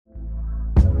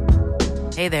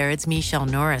Hey there, it's Michelle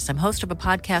Norris. I'm host of a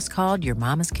podcast called Your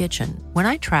Mama's Kitchen. When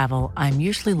I travel, I'm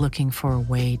usually looking for a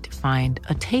way to find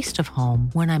a taste of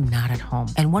home when I'm not at home.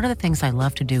 And one of the things I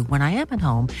love to do when I am at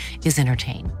home is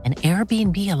entertain. And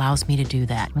Airbnb allows me to do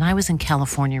that. When I was in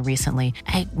California recently,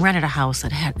 I rented a house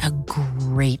that had a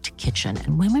great kitchen.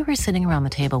 And when we were sitting around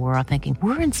the table, we were all thinking,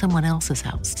 we're in someone else's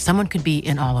house. Someone could be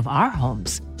in all of our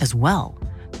homes as well.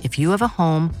 If you have a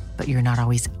home, but you're not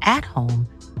always at home,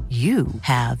 you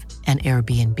have an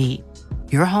Airbnb.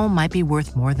 Your home might be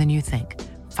worth more than you think.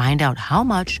 Find out how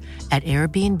much at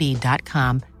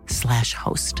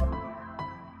airbnb.com/host.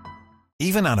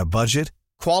 Even on a budget,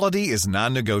 quality is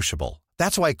non-negotiable.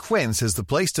 That's why Quince is the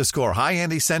place to score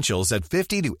high-end essentials at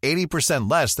 50 to 80%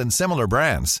 less than similar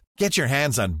brands. Get your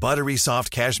hands on buttery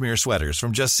soft cashmere sweaters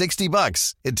from just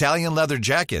 $60, Italian leather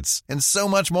jackets, and so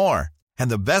much more. And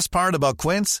the best part about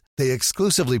Quince, they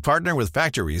exclusively partner with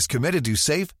factories committed to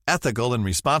safe, ethical, and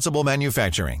responsible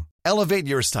manufacturing. Elevate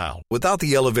your style without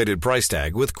the elevated price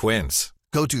tag with Quince.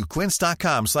 Go to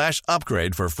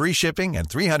quince.com/upgrade for free shipping and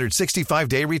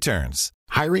 365-day returns.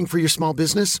 Hiring for your small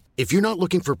business? If you're not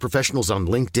looking for professionals on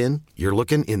LinkedIn, you're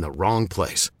looking in the wrong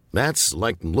place. That's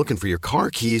like looking for your car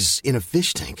keys in a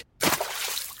fish tank.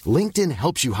 LinkedIn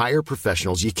helps you hire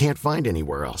professionals you can't find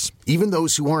anywhere else, even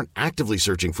those who aren't actively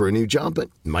searching for a new job but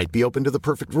might be open to the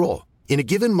perfect role. In a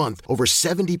given month, over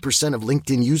 70% of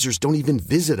LinkedIn users don't even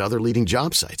visit other leading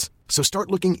job sites. So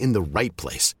start looking in the right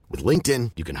place. With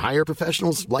LinkedIn, you can hire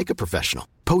professionals like a professional.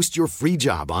 Post your free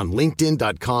job on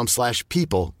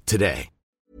linkedin.com/people today.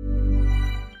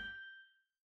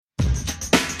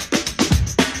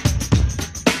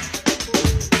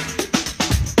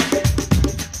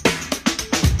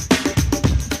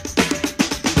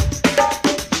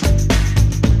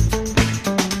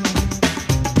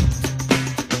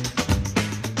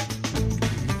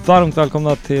 Varmt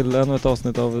välkomna till ännu ett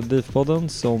avsnitt av DIF-podden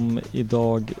som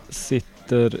idag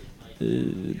sitter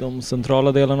i de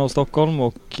centrala delarna av Stockholm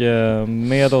och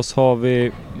med oss har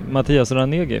vi Mattias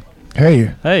Ranegi.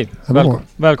 Hej! Hej!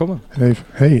 Välkommen!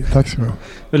 Hej, tack så mycket.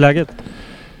 Hur är läget?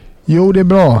 Jo, det är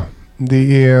bra.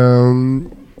 Det är...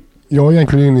 jag är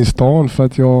egentligen inne i stan för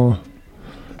att jag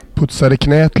putsade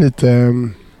knät lite. Jag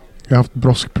har haft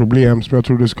broskproblem som jag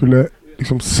trodde skulle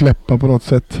liksom släppa på något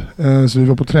sätt. Så vi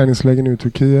var på träningsläger nu i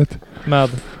Turkiet.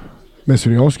 Med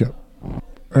Syrianska.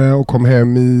 Och kom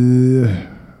hem i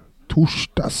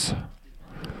torsdags.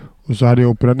 Och så hade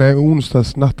jag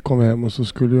onsdags natt kom jag hem och så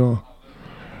skulle jag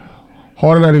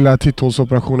ha den här lilla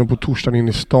titthålsoperationen på torsdagen in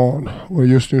i stan. Och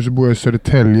just nu så bor jag i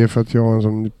Södertälje för att jag har en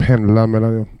sån pendlar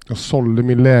mellan... Jag sålde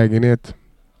min lägenhet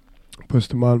på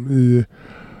Östermalm i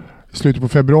slutet på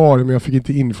februari, men jag fick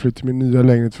inte inflytt till min nya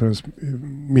lägenhet förrän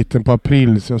mitten på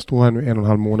april, så jag står här nu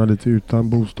 1,5 månad lite utan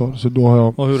bostad. Så då har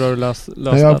jag... Och hur har du löst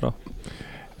det då?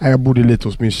 Jag bodde lite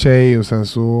hos min tjej och sen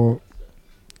så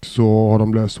har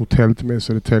de löst hotell till mig i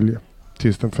Södertälje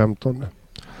tills den 15.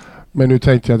 Men nu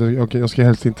tänkte jag att jag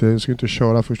ska inte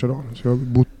köra första dagen. Så jag har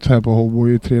bott här på Hobo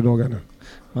i 3 dagar nu.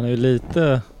 Man är ju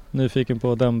lite nyfiken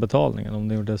på den betalningen, om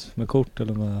det gjordes med kort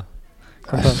eller med...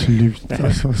 Sluta,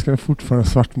 alltså, jag ska fortfarande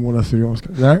svartmåla Syrianska.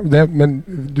 Nej, men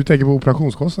du tänker på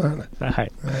operationskostnaden? Nej,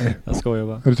 jag skojar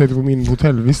bara. Du tänkte på min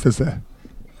hotellvistelse?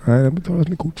 Nej, jag betalat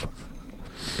med kort.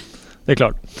 Det är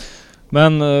klart.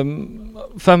 Men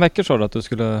 5 veckor sa du att du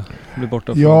skulle bli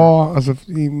borta? Ja, alltså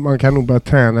man kan nog börja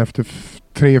träna efter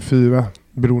 3-4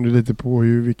 beroende lite på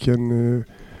hur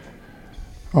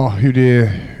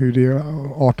det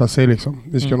artar sig liksom.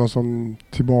 Vi ska någon som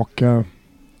tillbaka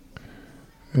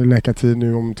läkartid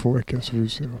nu om 2 veckor, så vi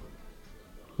ser.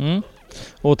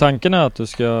 Och tanken är att du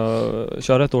ska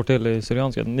köra 1 år till i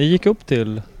Syrianska. Ni gick upp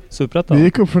till Superettan? Vi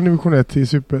gick upp från division 1 till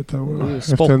Superettan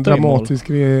efter en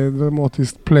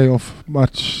dramatisk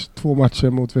playoff-match, 2 matcher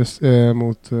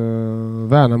mot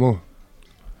Värnamo.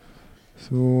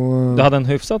 Så, du hade en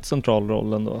hyfsat central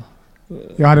roll ändå?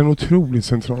 Jag hade en otroligt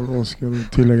central roll, ska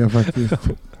jag tillägga faktiskt.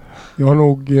 Det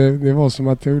var som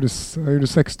att jag gjorde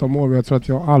 16 mål, men jag tror att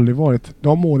jag aldrig varit...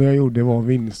 De mål jag gjorde var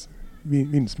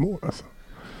vinstmål alltså.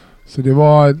 Så jag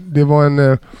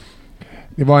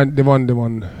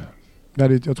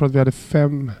tror att vi hade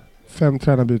 5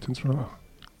 tränarbyten, tror jag.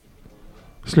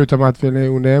 Slutade med att vi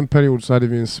under en period så hade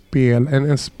vi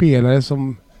en spelare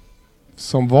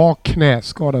som var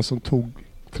knäskadad som tog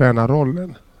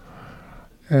tränarrollen.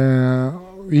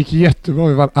 Gick jättebra,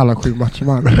 vi vann alla 7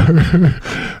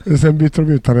 matcher. Sen bytte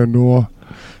de ut han ändå.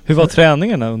 Hur var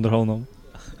träningarna under honom?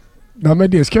 Ja,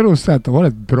 men det ska jag nog säga att det var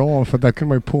rätt bra, för där kunde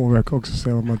man ju påverka också,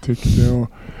 se vad man tyckte.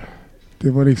 Och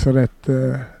det var liksom rätt...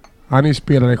 Han är ju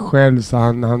spelare själv, så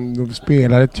han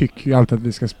spelare tycker ju alltid att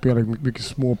vi ska spela mycket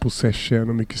små possession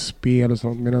och mycket spel och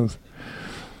sånt, medan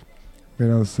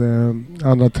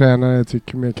andra tränare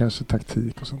tycker mer kanske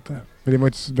taktik och sånt där. Men det var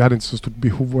inte, vi hade inte så stort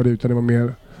behov av det, utan det var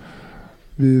mer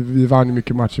vi vann ju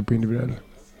mycket matcher på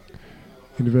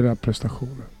individuella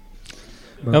prestationer.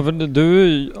 Men. Ja, för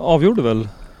du avgjorde väl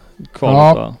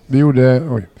kvalet, va?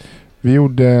 Vi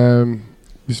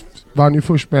vann ju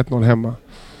först med 1-0 hemma.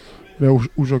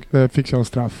 Det fick jag en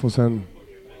straff, och sen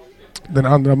den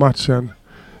andra matchen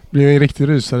blev en riktig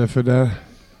rysare, för där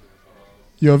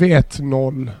gör vi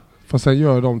 1-0, fast sen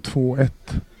gör de 2-1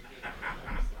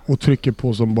 och trycker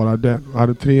på som bara den.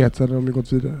 Hade 3-1 så hade de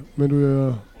gått vidare, men då gör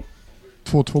jag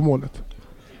 2-2 målet.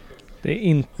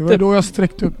 Det var då jag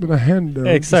sträckte upp mina händer.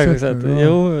 Exakt. Ja.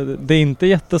 Jo, det är inte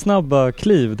jättesnabba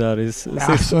kliv där i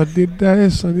alltså, det där är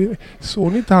så.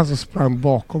 Såg ni inte han som sprang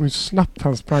bakom? Hur snabbt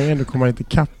han sprang, ändå kommer han inte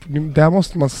kapp. Där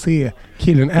måste man se.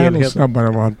 Killen är nog snabbare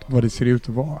än vad det ser ut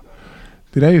att vara.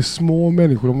 Det där är ju små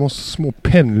människor. De måste små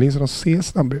pendling så de ser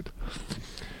snabbt ut.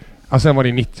 Alltså, sen var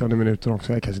det 90 minuter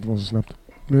också. Jag kanske inte var så snabbt.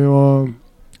 Men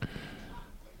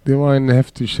det var en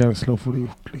häftig känsla att få det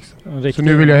gjort. Liksom. Så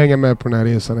nu vill jag hänga med på den här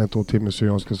resan 1 år till med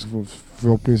Syrianska. Så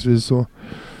förhoppningsvis så.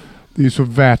 Det är ju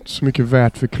så mycket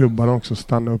värt för klubbarna också att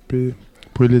stanna upp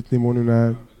på elitnivå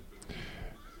nu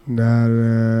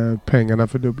när pengarna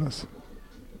fördubblas.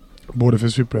 Både för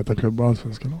superettaklubbar och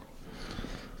allsvenska lag.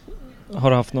 Har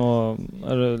du haft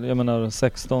jag menar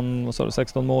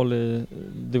 16 mål i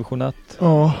division 1?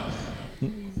 Ja.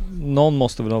 Någon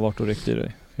måste väl ha varit och ryckt i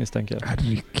dig, misstänker jag.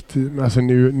 Alltså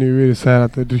nu är det så här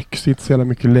att det rycks inte så jävla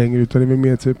mycket längre, utan det är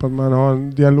mer typ att man har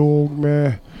en dialog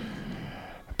med,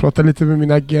 pratar lite med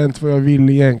min agent vad jag vill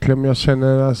egentligen, men jag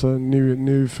känner alltså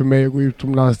nu för mig att gå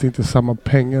utomlands, det är inte samma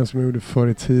pengar som jag gjorde förr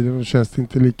i tiden, och känns det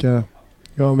inte lika.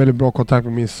 Jag har en väldigt bra kontakt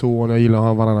med min son, jag gillar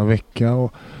honom varannan vecka,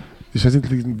 och det känns inte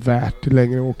riktigt värt det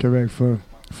längre att åka iväg för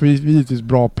givetvis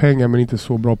bra pengar, men inte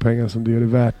så bra pengar som det gör det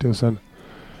värt det. Och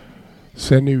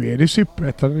sen nu är det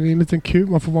superettan, det är en liten kul,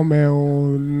 man får vara med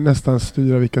och nästan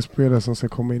styra vilka spelare som ska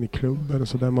komma in i klubben och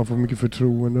så där, man får mycket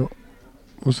förtroende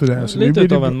och sådär. Så lite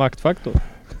utav en maktfaktor.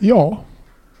 Ja.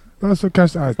 Alltså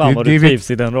kanske... Fan vad du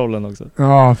trivs i den rollen också.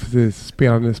 Ja, precis.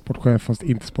 Spelande sportchef, fast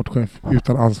inte sportchef,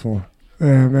 utan ansvar.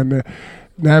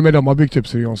 Men de har byggt upp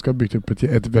Syrianska, har byggt upp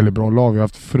ett väldigt bra lag. Vi har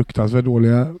haft fruktansvärt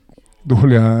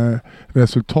dåliga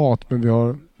resultat, men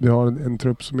vi har en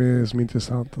trupp som är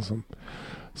intressant och som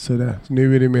så där. Så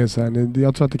nu är det mer så här,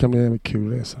 jag tror att det kan bli en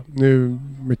kul resa. Nu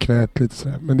med knät lite så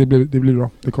här, men det blir bra.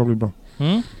 Det kommer bli bra.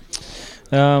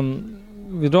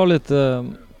 Vi drar lite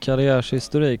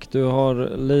karriärshistorik. Du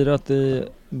har lirat i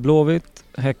Blåvitt,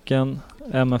 Häcken,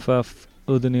 MFF,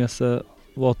 Udinese,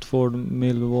 Watford,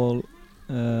 Millwall,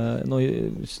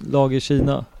 lag i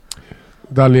Kina.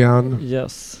 Dalian.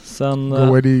 Yes. Sen Go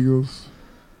Ahead Eagles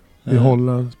i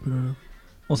Holland spelade.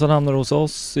 Och sen hamnar du hos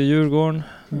oss i Djurgården.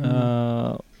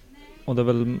 Och det är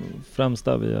väl främst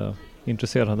där vi är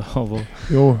intresserade av.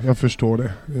 Jo, jag förstår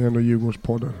det. Det är ändå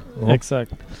Djurgårdspodden. Ja.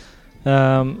 Exakt.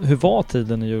 Hur var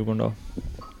tiden i Djurgården då?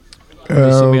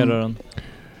 Du summerar den.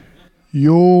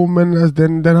 Jo, men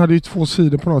den hade ju två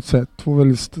sidor på något sätt. Två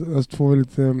väldigt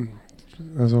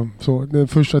så den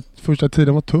första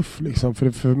tiden var tuff liksom,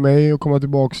 för mig att komma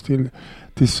tillbaks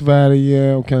till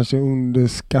Sverige och kanske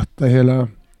underskatta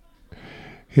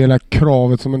hela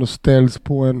kravet som ändå ställs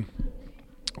på en,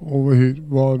 och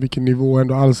vilken nivå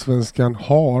ändå allsvenskan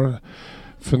har.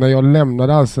 För när jag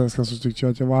lämnade allsvenskan så tyckte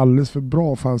jag att jag var alldeles för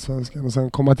bra för allsvenskan, och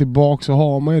sen komma tillbaka så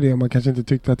har man ju det. Man kanske inte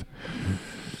tyckte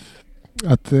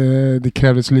att det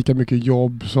krävdes lika mycket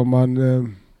jobb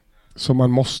som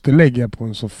man måste lägga på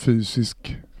en så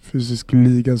fysisk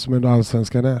liga som ändå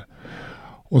allsvenskan är.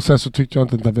 Och sen så tyckte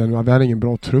jag inte att vi hade ingen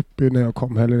bra trupp när jag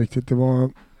kom heller riktigt.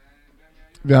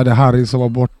 Vi hade Harry som var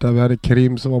borta, vi hade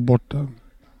Krim som var borta.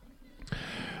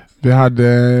 Vi hade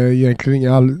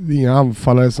egentligen inga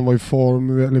anfallare som var i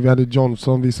form. Vi hade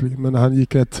Johnson visserligen, men han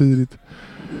gick rätt tidigt.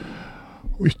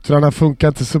 Och yttrarna funkar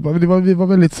inte så bra. Vi var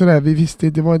väldigt sådär, vi visste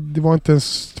det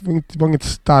var inget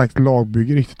starkt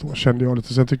lagbygge riktigt då, kände jag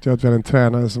lite. Sen tyckte jag att vi hade en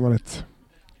tränare som var rätt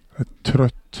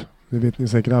trött. Det vet ni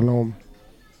säkert alla om.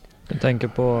 Jag tänker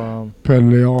på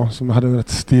Pelle, ja, som hade en rätt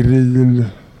steril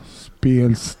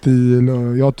spelstil,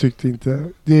 och jag tyckte inte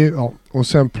det, ja. Och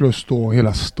sen plus då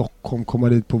hela Stockholm, komma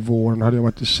dit på våren, hade jag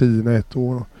varit i Kina 1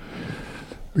 år.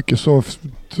 Mycket så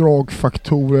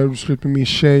dragfaktorer, slut med min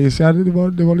tjej, så det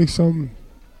var liksom,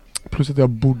 plus att jag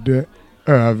bodde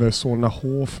över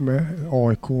Solnahof med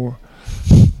AIK.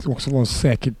 Det också var en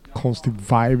säkert konstig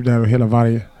vibe där, och hela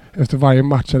efter varje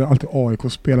match hade alltid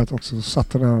AIK spelat också. Så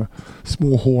satt den här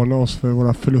små håna oss för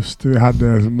våra förluster vi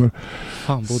hade.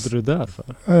 Fan, bodde du där för?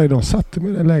 Nej, de satte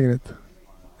mig i den lägenheten.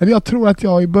 Eller jag tror att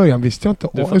jag i början visste jag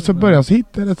inte. Så började så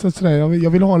hittade jag det sådär. Jag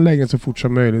ville ha en lägenhet så fort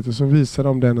som möjligt. Och så visade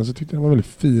de den och så tyckte jag det var väldigt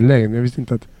fin lägenhet. Jag visste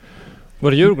inte att...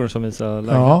 Var det Djurgården som visade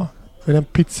lägenhet? Ja. Men den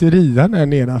pizzerian där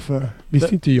nedanför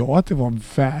visste inte jag att det var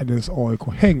världens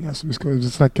AIK-häng. Alltså, vi ska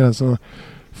snacka alltså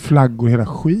flaggor och hela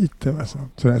skiten. Alltså.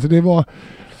 Så det var...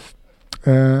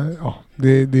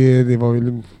 det var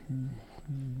väl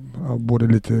både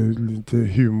lite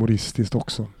humoristiskt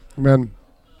också. Men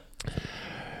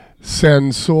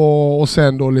sen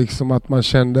då liksom att man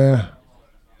kände...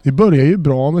 Det började ju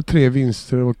bra med 3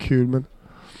 vinster, det var kul, men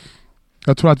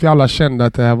jag tror att vi alla kände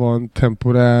att det här var en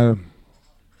temporär...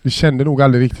 Vi kände nog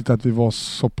aldrig riktigt att vi var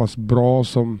så pass bra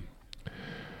som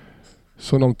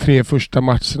de 3 första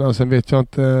matcherna. Sen vet jag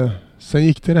inte... Sen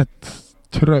gick det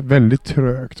väldigt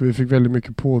trögt och vi fick väldigt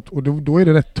mycket på. Och då är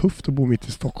det rätt tufft att bo mitt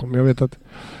i Stockholm. Jag vet att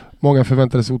många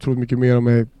förväntade sig otroligt mycket mer av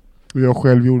mig. Och jag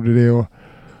själv gjorde det. Och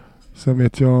sen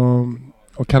vet jag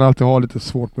kan alltid ha lite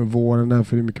svårt med våren där,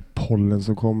 för det är mycket pollen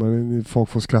som kommer. Folk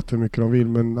får skratta hur mycket de vill,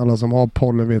 men alla som har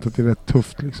pollen vet att det är rätt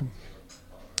tufft liksom.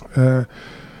 Ja,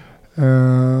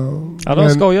 det har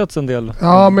skojats en del.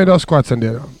 Ja, men det har skojats en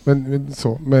del. Ja.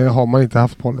 Men har man inte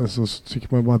haft pollen så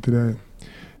tycker man bara att det är en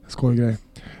skojgrej.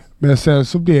 Men sen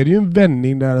så blev det ju en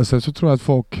vändning där, och sen så tror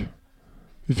jag att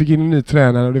vi fick in en ny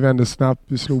tränare och det vände snabbt.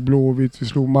 Vi slog Blåvitt, vi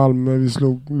slog Malmö, vi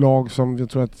slog lag som jag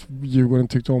tror att Djurgården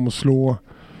tyckte om att slå.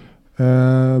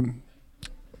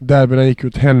 Derbyna gick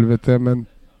ut helvete, men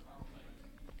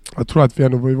jag tror att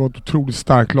vi var ett otroligt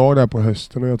starkt lag där på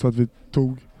hösten, och jag tror att vi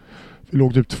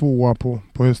låg typ 2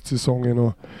 på höstsäsongen,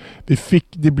 och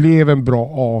det blev en bra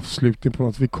avslutning på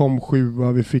något. Vi kom 7,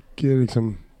 vi fick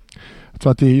liksom, jag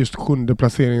tror att det är just 7:e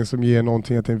placeringen som ger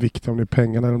någonting, att det är viktigt, om det är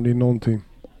pengarna eller om det är någonting.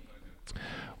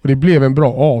 Och det blev en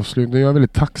bra avslutning. Jag är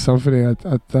väldigt tacksam för det,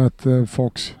 att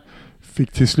folk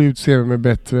fick till slut se mig med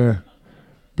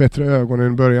bättre ögon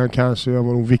än början kanske. Jag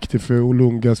var nog viktig för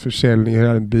Olungas försäljning i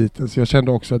hela den biten. Så jag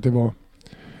kände också att det var,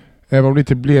 även om det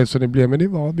inte blev så det blev, men det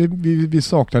var, vi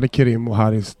saknade Kerim och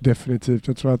Haris definitivt.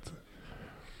 Jag tror att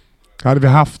hade vi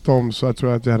haft dem så jag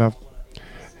tror att vi hade haft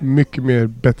mycket mer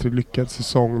bättre lyckad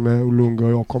säsong med Olunga,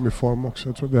 och jag kom i form också.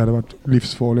 Jag tror att det hade varit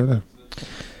livsfarligt där.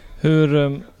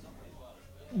 Hur...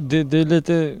 Det är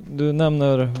lite, du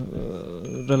nämner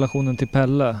relationen till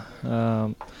Pelle.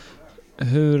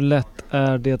 Hur lätt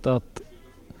är det att,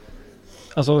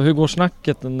 alltså hur går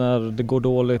snacket när det går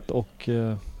dåligt, och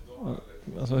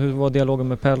alltså hur var dialogen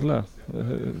med Pelle?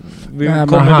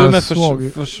 Kommer du med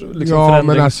liksom ja,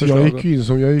 men alltså jag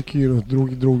gick in och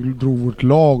drog vårt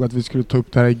lag att vi skulle ta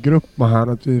upp det här i grupp med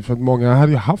han, för att många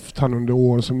hade ju haft han under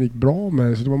år som gick bra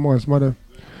med, så det var många som hade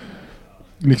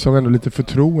liksom ändå lite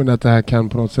förtroende att det här kan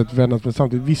på något sätt vändas, men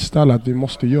samtidigt visste alla att vi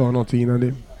måste göra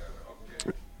någonting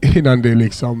innan det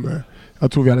liksom,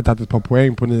 jag tror vi hade tagit ett par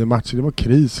poäng på 9 matcher. Det var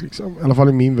kris liksom, i alla fall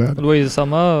i min värld. Det var ju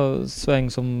samma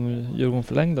sväng som Djurgården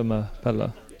förlängde med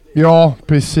Pelle. Ja,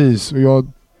 precis, och jag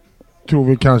tror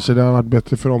vi kanske det har varit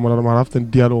bättre för dem om de har haft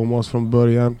en dialog med oss från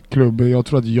början, klubben. Jag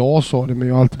tror att jag sa det, men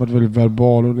jag har alltid varit väldigt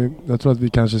verbal, och jag tror att vi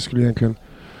kanske skulle egentligen,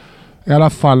 i alla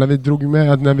fall när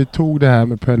vi tog det här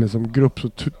med Pelle som grupp, så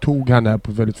tog han det här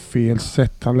på ett väldigt fel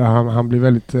sätt. Han blev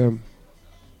väldigt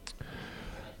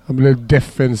han blev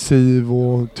defensiv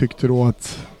och tyckte då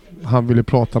att han ville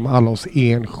prata med alla oss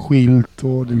enskilt,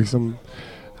 och det liksom,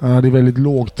 han hade väldigt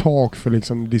lågt tak för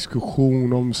liksom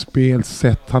diskussion om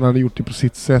spelsätt. Han hade gjort det på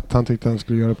sitt sätt. Han tyckte han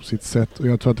skulle göra det på sitt sätt. Och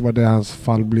jag tror att det var det hans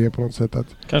fall blev på något sätt.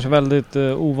 Kanske väldigt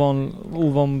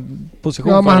ovan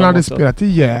position. Ja, men han hade spelat i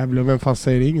Gävle. Vem fan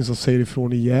säger det? Ingen som säger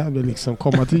ifrån i Gävle. Liksom.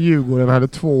 Komma till Djurgården. Han hade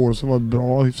 2 år som var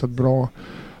bra, hyfsat bra.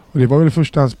 Och det var väl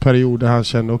första hans period där han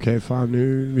kände okej, fan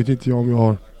nu vet inte jag om jag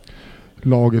har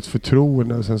lagets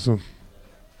förtroende. Och sen så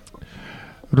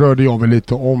rörde jag väl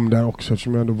lite om där också,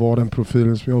 eftersom jag ändå var den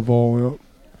profilen som jag var.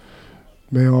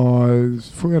 Men jag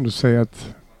får ändå säga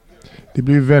att det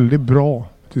blev väldigt bra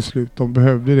till slut. De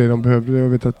behövde det. Jag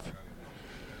vet att,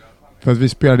 för att vi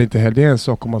spelade inte heller. Det är en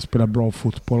sak om man spelar bra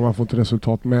fotboll och man får inte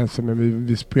resultat med sig, men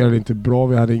vi spelade inte bra.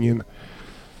 Vi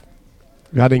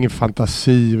hade ingen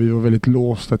fantasi. Vi var väldigt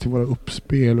låsta till våra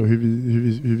uppspel och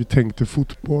hur vi tänkte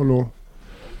fotboll, och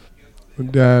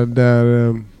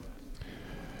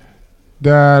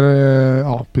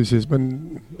ja, precis. Men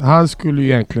han skulle ju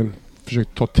egentligen försöka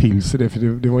ta till sig det, för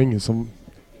det var ingen som...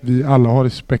 Vi alla har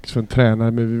respekt för en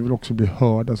tränare, men vi vill också bli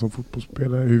hörda som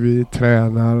fotbollsspelare, hur vi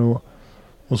tränar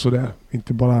och sådär.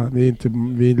 Inte bara, vi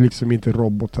är liksom inte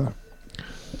robotar.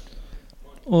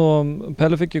 Och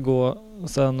Pelle fick ju gå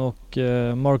sen, och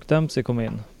Mark Dempsey kom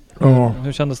in.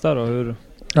 Hur kändes det då?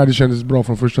 Ja, det kändes bra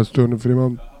från första stunden, för det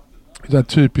var en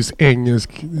typisk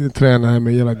engelsk tränare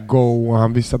med hela go, och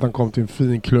han visste att han kom till en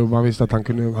fin klubb, han visste att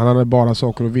han hade bara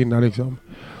saker att vinna liksom.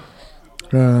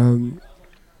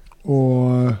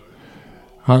 Och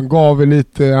han gav väl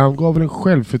en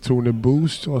självförtroende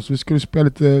boost, och så vi skulle spela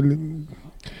lite,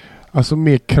 alltså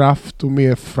mer kraft och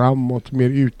mer framåt, mer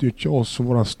utnyttja oss och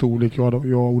våran storlek, jag och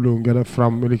Olunga där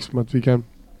framme liksom, att vi kan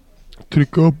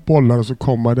trycka upp bollar och så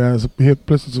komma där, så helt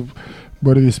plötsligt så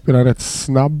började vi spela rätt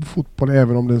snabb fotboll,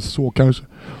 även om den så kanske,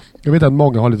 jag vet att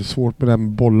många har lite svårt med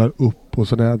den bollar upp och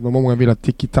sådär, många vill ha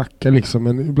tiki-taka liksom,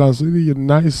 men ibland så är det ju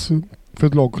nice för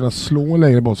ett lag att kunna slå en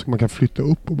längre boll så man kan flytta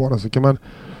upp och bara så kan man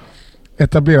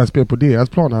etablera spel på deras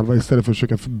planhalva istället för att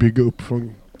försöka bygga upp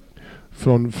från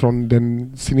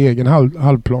sin egen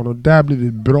halvplan, och där blir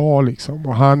vi bra liksom,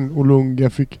 och han och Lunga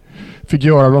fick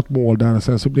göra något mål där, och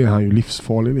sen så blev han ju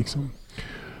livsfarlig liksom.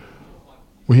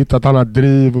 Och hittat alla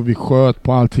driv, och vi sköt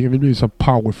på allting, vi blev så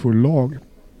powerful lag.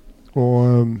 Och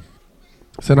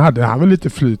sen hade han väl lite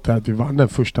flyt där att vi vann den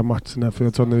första matchen där, för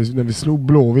jag tror när vi slog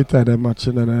Blåvitt där den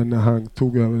matchen, när han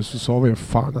tog över, så sa vi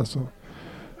fan alltså,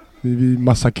 vi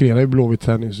massakrerade ju Blåvitt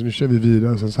här nu, så nu kör vi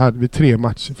vidare. Sen så hade vi 3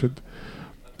 matcher, för jag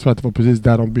tror att det var precis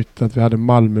där de bytte, att vi hade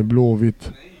Malmö,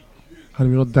 Blåvitt, hade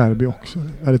vi något derby också.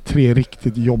 Vi hade 3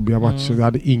 riktigt jobbiga matcher, vi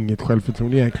hade inget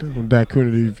självförtroende egentligen, och där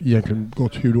kunde det ju egentligen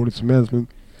gått hur dåligt som helst. Men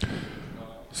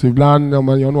så ibland, jag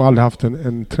har nog aldrig haft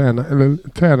en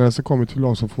tränare som kommer till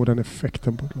lag som får den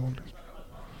effekten på ett lag.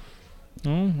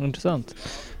 Intressant.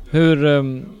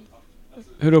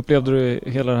 Hur upplevde du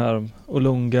hela den här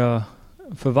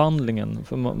Olunga-förvandlingen?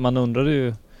 För man undrade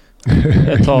ju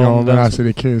ett tag. Ja, men alltså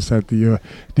det kan ju säga att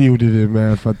det gjorde vi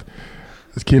med, för att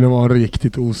killen var en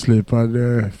riktigt oslipad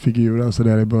figur alltså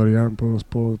där i början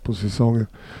på säsongen.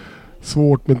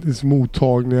 Svårt med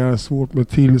mottagningar, svårt med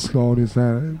tillslag, så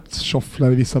här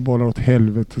tjofflade vissa bollar åt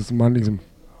helvete, så man liksom,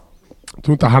 jag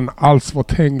tror inte han alls var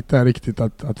tänkt där riktigt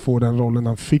att få den rollen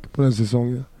han fick på den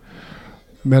säsongen.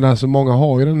 Men alltså många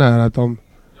har ju den här att de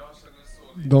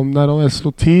när de väl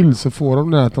slår till så får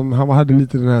de den här att han hade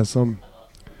lite den här som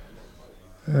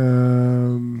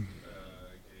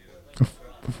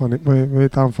vad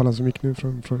heter anfallaren som gick nu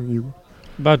från Djurgården?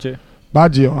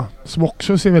 Badji, ja. Som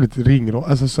också ser väldigt ringrå,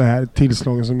 alltså så här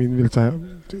tillslagen som vill så här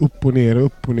upp och ner.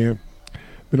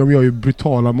 Men de gör ju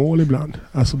brutala mål ibland.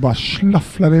 Alltså bara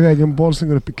slafflar iväg en boll som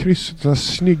går upp i krysset, så här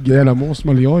snygga jävla mål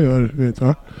som jag gör, vet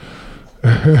du.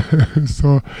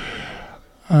 Så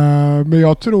men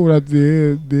jag tror att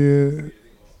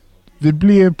vi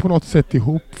blev på något sätt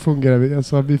ihop,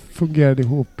 vi fungerade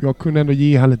ihop. Jag kunde ändå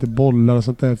ge han lite bollar och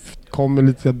sånt där.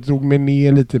 Jag drog mig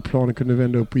ner lite i planen, kunde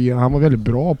vända upp och ge. Han var väldigt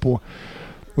bra på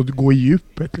att gå i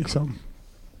djupet liksom.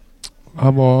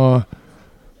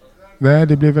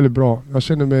 Det blev väldigt bra. Jag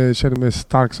kände mig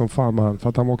stark som fan med han, för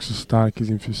att han var också stark i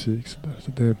sin fysik. Så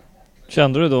det...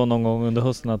 Kände du då någon gång under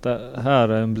hösten att det här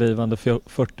är en blivande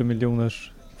 40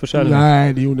 miljoners försäljning?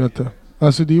 Nej, det gjorde jag inte.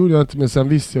 Alltså det gjorde jag inte, men sen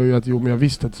visste jag ju att jag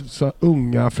visste att så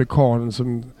unga afrikaner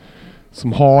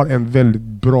som har en väldigt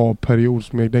bra period,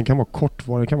 den kan vara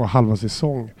kortvarig, den kan vara halva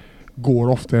säsong, går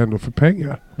ofta ändå för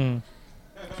pengar.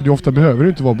 För det ofta behöver du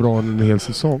inte vara bra en hel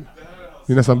säsong.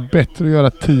 Det är nästan bättre att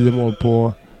göra 10 mål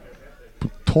på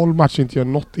 12 matcher, inte göra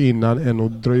något innan, än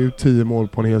att dra ut 10 mål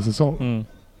på en hel säsong.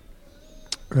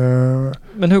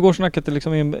 Men hur går snacket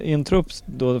liksom i en trupp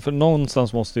då? För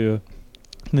någonstans måste ju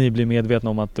ni bli medvetna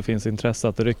om att det finns intresse,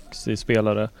 att det rycks i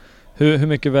spelare. Hur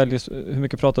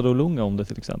mycket pratade Olunga om det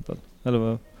till exempel?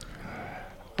 Eller?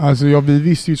 Alltså vi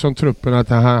visste ju som truppen att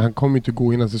han kommer inte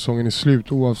gå innan säsongen är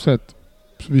slut oavsett.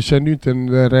 Vi kände ju inte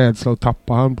en rädsla att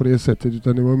tappa han på det sättet,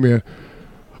 utan det var mer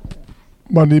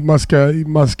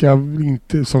man ska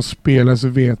inte, som spelare så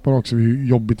vet man också hur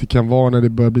jobbigt det kan vara när det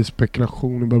börjar bli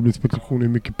spekulation hur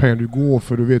mycket pengar du går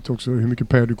för. Du vet också hur mycket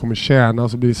pengar du kommer tjäna,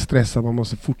 och så blir det stress att man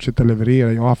måste fortsätta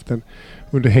leverera. Jag har haft den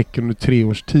under Häcken under 3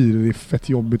 års tid. Det är fett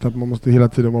jobbigt att man måste hela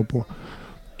tiden vara på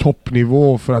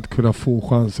toppnivå för att kunna få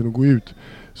chansen att gå ut.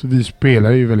 Så vi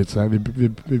spelar ju väldigt så här,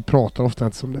 vi pratar ofta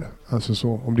inte som det. Alltså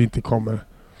så, om det inte kommer.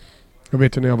 Jag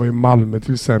vet ju när jag var i Malmö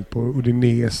till exempel, och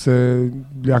Udinese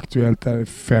blev aktuellt där i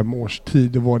 5 års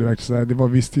tid. Då var det verkligen så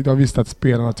här, jag visste att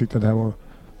spelarna tyckte att det här var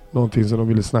någonting som de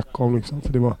ville snacka om liksom.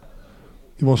 För det var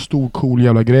en stor cool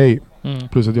jävla grej.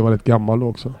 Plus att jag var rätt gammal då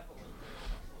också.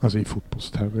 Alltså i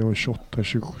fotbollstermer, jag var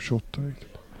 28.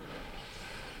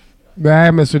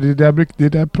 Nej, men så det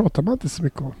där pratar man inte så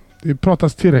mycket om. Det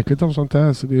pratas tillräckligt om sånt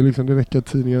här, så det är liksom, det räcker att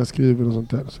tidningarna skriver och sånt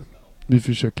där. Så vi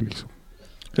försöker liksom.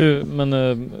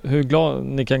 Hur glad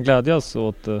ni kan glädjas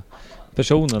åt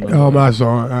personen? Ja, men alltså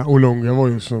Olunga var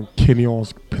ju som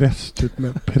kenyansk röst typ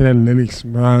med Prelle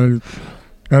liksom. Jag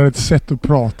hade ett sätt att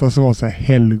prata som var så här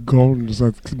helgon. Så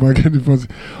att man kunde få...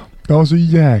 Jag var så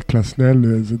jäkla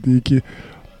snäll. Så det gick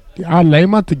alla är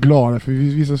man inte glada för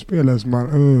vissa spelare som man...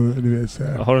 du vet, så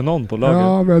här. Har du någon på laget?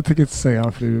 Ja, men jag tänker inte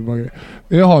säga för det är bara...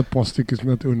 Jag har ett par stycken som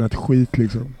jag inte unnat skit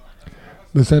liksom.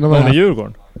 Men sen har man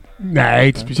Djurgården? Nej,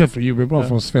 inte speciellt från Djurgården, bara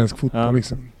från svensk fotboll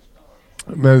liksom.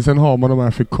 Men sen har man de här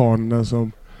afrikanerna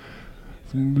som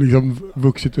liksom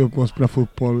vuxit upp och spelar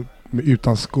fotboll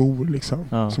utan skor liksom.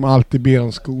 Ja. Som alltid ber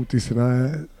om skor till sina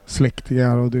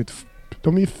släktingar och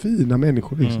de är ju fina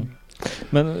människor liksom.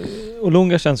 Men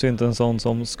Olunga känns ju inte en sån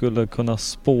som skulle kunna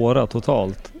spåra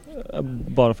totalt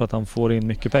bara för att han får in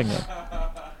mycket pengar.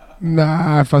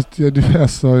 Nej, fast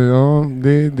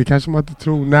det kanske man inte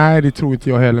tror. Nej, det tror inte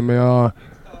jag heller, men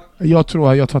jag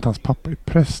tror att hans pappa är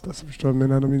präst, alltså, förstår du?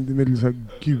 Men de är en väldigt så här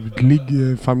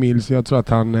gudlig familj, så jag tror att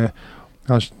han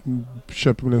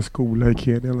köper en skola i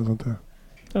Kenya eller sånt där.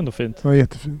 Det är ändå fint. Ja,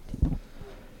 jättefint.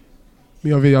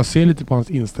 Men jag ser lite på hans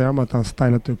Instagram att han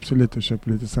stylat upp sig lite och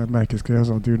köper lite så här märkesgrejer och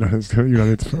sånt. Gjorde han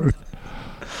lite förut.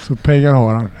 Så pengar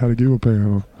har han. Herregud vad pengar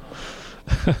har han.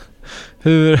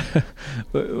 Hur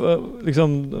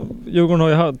liksom Djurgården har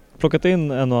ju plockat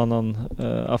in en och annan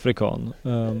afrikan.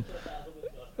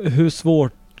 Hur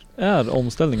svårt är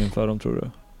omställningen för dem, tror du?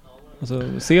 Alltså,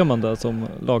 ser man det som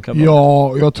lagkamrat?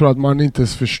 Ja, jag tror att man inte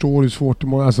förstår hur svårt det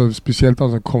är. Alltså, speciellt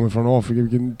de som kommer från Afrika.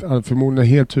 Förmodligen en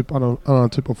helt annan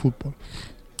typ av fotboll.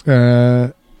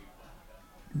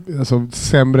 Alltså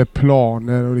sämre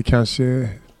planer och det kanske...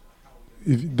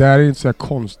 Där är det inte så här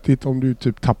konstigt om du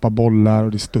typ tappar bollar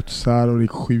och det studsar och det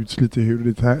skjuts lite i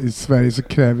huvudet. Här i Sverige så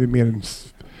kräver vi mer en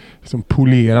liksom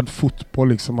polerad fotboll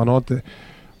liksom. Man har inte...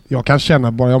 Jag kan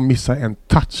känna bara jag missar en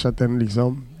touch att den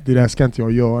liksom... Det där ska inte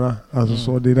jag göra. Alltså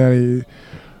så det där är...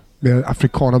 Men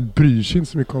afrikaner bryr sig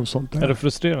inte så mycket om sånt där. Är det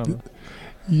frustrerande?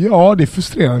 Ja, det är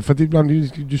frustrerande för att ibland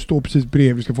du står precis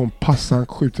bredvid, du ska få en pass, han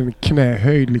skjuter en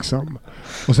knähöjd liksom.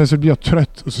 Och sen så blir jag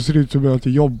trött och så ser det ut som att jag inte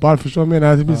jobbar. Förstår du vad jag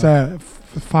menar? Det blir så här,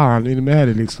 fan är det med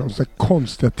det liksom? Så här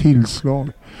konstiga tillslag.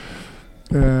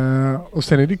 Och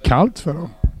sen är det kallt för dem.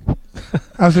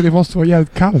 Alltså det måste vara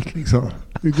jävligt kallt liksom.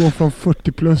 Vi går från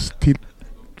 40 plus till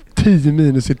 10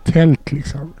 minus i tält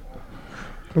liksom.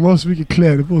 De har så mycket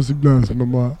kläder på sig ibland som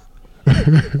de bara...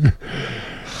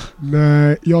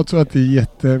 Nej, jag tror att det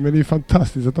är men det är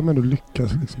fantastiskt att de ändå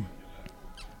lyckas liksom.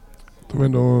 De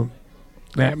ändå...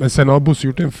 Nej, men sen har Bosse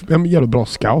gjort en jävla bra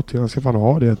scout. Jag ska fan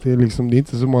ha det. Det är liksom, det är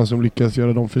inte så många som lyckas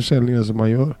göra de försäljningar som man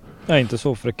gör. Nej, inte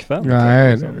så frekvent.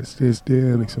 Nej, det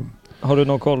är liksom... Har du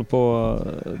någon koll på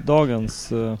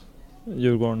dagens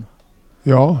Djurgården?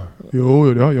 Ja,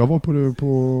 jag var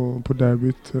på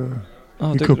derbyt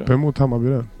i kuppen mot Hammarby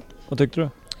där. Vad tyckte du?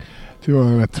 Det var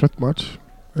en rätt trött match.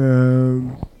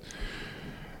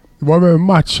 Det var en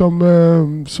match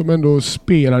som ändå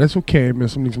spelades okej, men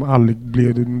som liksom aldrig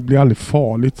blev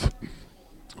farligt.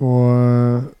 Och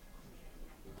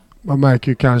man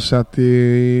märker ju kanske att det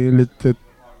är lite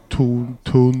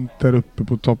tunt där uppe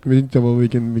på toppen. Jag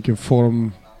vet inte vilken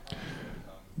form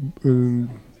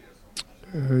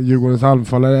Djurgårdens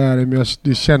anfallare är, men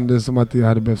det kändes som att det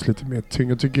hade behövts lite mer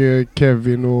tyngd. Jag tycker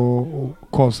Kevin och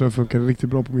Karlsson funkade riktigt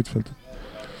bra på mittfältet.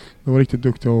 De var riktigt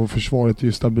duktiga och försvaret är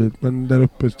ju stabilt, men där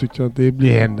uppe tyckte jag att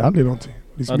det hände aldrig någonting.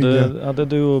 Liksom hade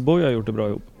du och Boja gjort det bra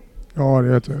ihop? Ja,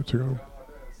 det tycker jag.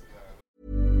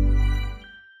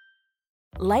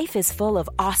 Life is full of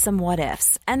awesome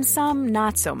what-ifs, and some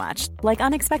not so much, like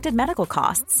unexpected medical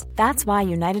costs. That's why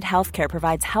United Healthcare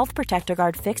provides Health Protector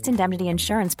Guard fixed indemnity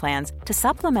insurance plans to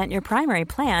supplement your primary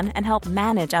plan and help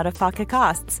manage out-of-pocket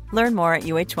costs. Learn more at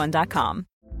uh1.com.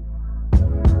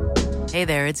 Hey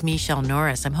there, it's Michelle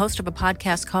Norris. I'm host of a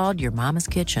podcast called Your Mama's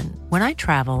Kitchen. When I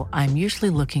travel, I'm usually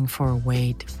looking for a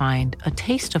way to find a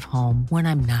taste of home when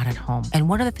I'm not at home. And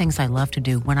one of the things I love to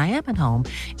do when I am at home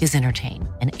is entertain.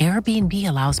 And Airbnb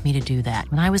allows me to do that.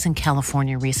 When I was in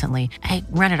California recently, I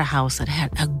rented a house that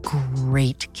had a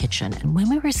great kitchen. And when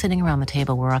we were sitting around the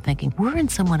table, we were all thinking, we're in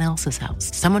someone else's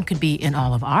house. Someone could be in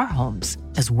all of our homes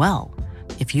as well.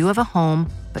 If you have a home,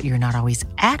 but you're not always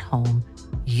at home,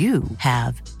 you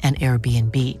have an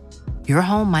Airbnb. Your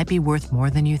home might be worth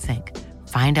more than you think.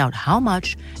 Find out how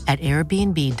much at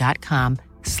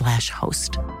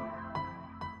airbnb.com/host.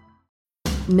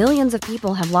 Millions of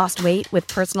people have lost weight with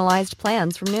personalized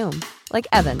plans from Noom. Like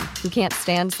Evan, who can't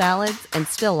stand salads and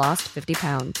still lost 50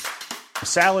 pounds.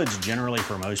 Salads generally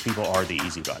for most people are the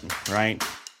easy button, right?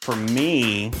 For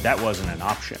me, that wasn't an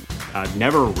option. I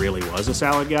never really was a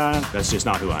salad guy. That's just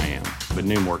not who I am. But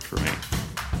Noom worked for me.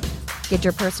 Get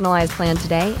your personalized plan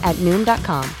today at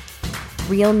Noom.com.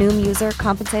 Real Noom user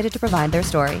compensated to provide their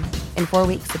story. In 4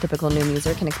 weeks, the typical Noom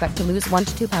user can expect to lose 1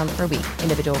 to 2 pounds per week.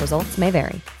 Individual results may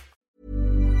vary.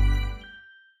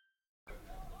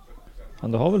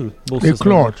 Men du har väl Det är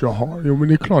klart jag har. Jo, men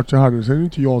det är klart jag hade. Sen är det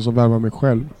inte jag som värvar mig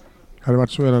själv. Det hade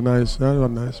varit så jävla nice. Det hade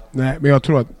varit nice. Nej, men jag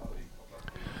tror att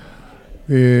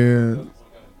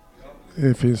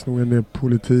det finns nog en del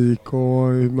politik och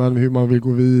hur man vill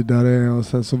gå vidare. Och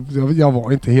sen så, jag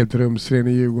var inte helt rumsren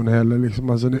i Djurgården heller. Liksom.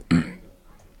 Alltså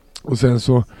och sen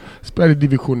så spelade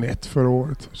division 1 förra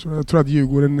året. Så jag tror att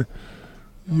Djurgården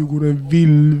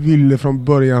ville från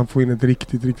början få in ett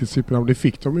riktigt superlag. Det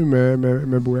fick de ju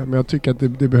med Boja. Men jag tycker att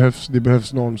det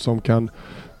behövs någon som kan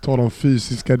ta de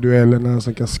fysiska duellerna,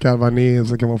 som kan skarva ner,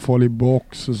 som kan vara farlig i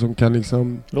box och som kan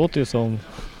liksom... Det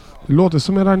låter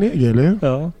som en Ranegi, eller hur?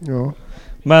 Ja.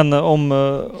 Men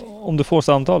om du får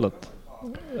samtalet,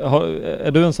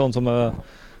 är du en sån som är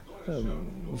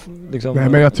liksom... Nej,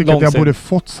 men jag tycker att jag borde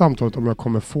fått samtalet om jag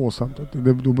kommer få samtalet.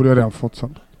 Då borde jag redan fått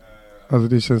samtalet. Alltså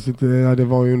det känns inte... Ja, det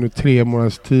var ju under 3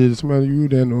 månaders tid som jag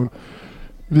gjorde ändå.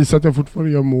 Visar att jag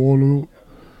fortfarande gör mål och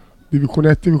division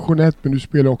 1, men du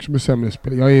spelar också med sämre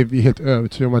spel. Jag är helt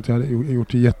övertygad om att jag hade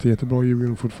gjort det jättebra i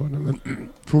Djurgården fortfarande. Men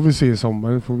får vi se i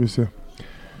sommaren, får vi se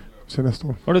nästa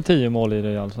år. Har du 10 mål i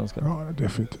dig i Allsvenskan? Ja,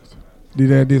 definitivt.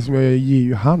 Det är det som jag ger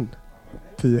ju han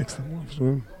 10 extra mål.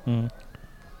 Så.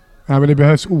 Ja, men det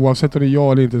behövs, oavsett om det är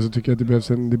jag eller inte, så tycker jag att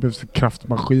det behövs en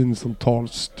kraftmaskin som tar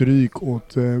stryk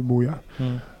åt Boja.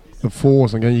 Få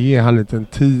som kan ge han lite en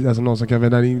tid, alltså någon som kan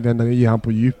vända ge han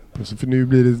på djup. Alltså, för nu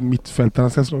blir det mittfältarna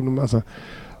ska slå dem, alltså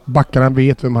backarna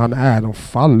vet vem han är, de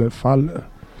faller.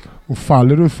 Och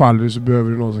faller så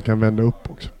behöver du någon som kan vända upp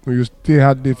också. Och just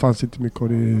det fanns inte mycket av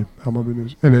det i Hammarby nu,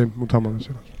 eller mot Hammarby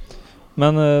sedan.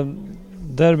 Men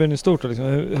derbyn är stort liksom.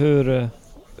 Hur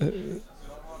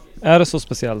är det så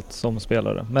speciellt som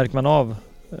spelare? Märker man av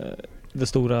det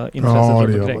stora intresset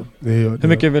runt omkring? Hur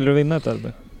mycket vill du vinna ett derby?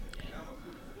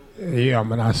 Ja,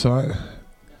 men alltså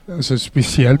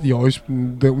speciellt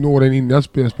de åren innan jag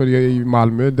spelade jag i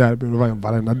Malmö derby, och det var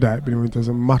varenda derby, det var inte ens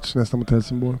en match nästan mot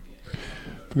Helsingborg.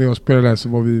 För när jag spelade där så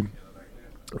var vi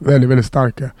väldigt, väldigt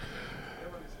starka.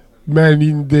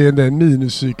 Men det är den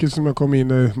minuscykel som man kom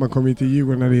in till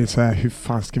Djurgården, när det är så här, hur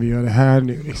fan ska vi göra det här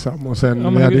nu liksom? Och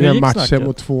sen vi hade den matchen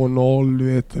mot 2-0, du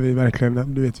vet, vi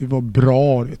verkligen, du vet, vi var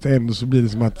bra, vet, ändå så blir det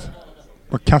som att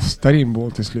man kastar in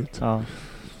boll till slut. Ja.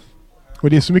 Och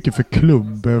det är så mycket för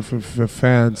klubben, för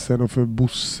fansen och för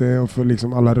Bosse och för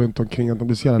liksom alla runt omkring, att de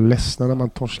blir så jävla ledsna när man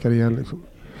torskar igen liksom.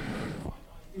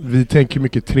 Vi tänker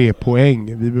mycket 3 poäng.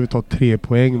 Vi behöver ta 3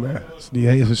 poäng med. Så det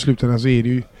är, så slutändan så är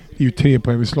det ju 3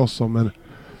 poäng vi slåss om, men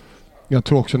jag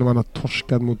tror också när man har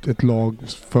torskat mot ett lag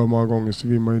för många gånger så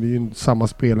vill man ju, det är ju samma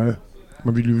spelare.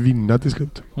 Man vill ju vinna till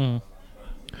slut.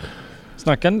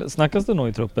 Snackas det nog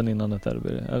i truppen innan ett derby?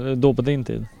 Eller då på din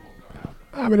tid?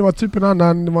 Ja, men det var typ en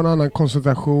annan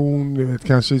koncentration. Du vet,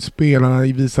 kanske spelarna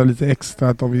visar lite extra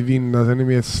att de vill vinna. Sen är det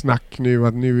mer snack nu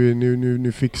att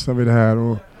nu fixar vi det här,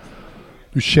 och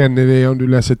du känner det om du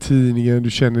läser tidningen,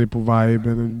 du känner det på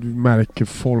viben, du märker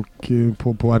folk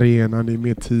på arenan, det är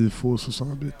mer tifos och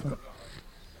sådana bitar.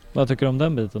 Vad tycker du om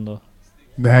den biten då?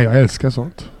 Nej, jag älskar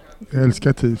sånt. Jag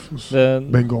älskar tifos.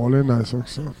 Bengal är nice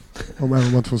också. Även om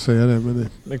man inte får säga det, men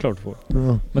det är klart du får.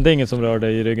 Ja. Men det är inget som rör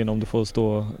dig i ryggen om du får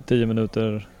stå 10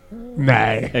 minuter?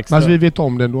 Nej, extra? Alltså vi vet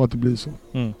om det ändå att det blir så.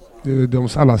 De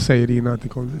alla säger det innan att det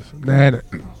kommer bli så. Nej.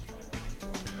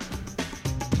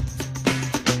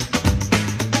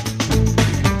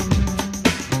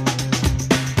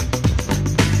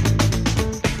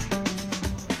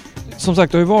 Som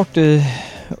sagt, du har ju varit i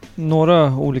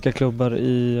några olika klubbar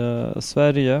i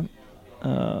Sverige.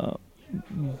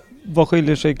 Vad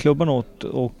skiljer sig klubbarna åt,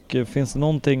 och finns det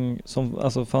någonting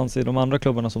som fanns i de andra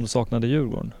klubbarna som du saknade i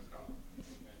Djurgården?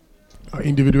 Ja,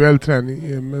 individuell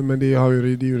träning, men det är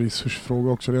ju en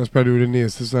resursfråga också. När jag spelade i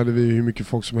Udinese så hade vi hur mycket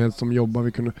folk som helst som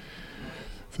jobbar.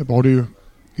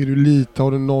 Är du lite,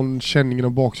 har du någon känning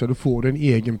av baksida, då får du en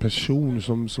egen person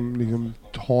som liksom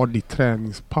har ditt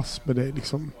träningspass med dig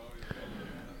liksom.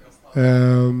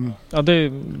 Ja, det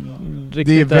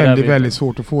är väldigt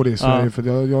svårt att få det i Sverige, för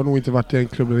jag har nog inte varit i en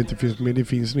klubb där det inte finns med. Det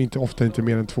finns ofta inte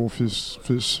mer än 2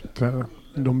 fystränare.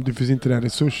 Det finns inte den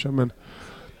resursen, men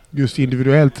just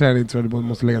individuell träning tror jag det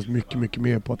måste läggas mycket, mycket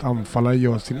mer på att anfallare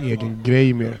gör sin egen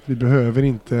grej mer. Vi behöver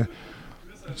inte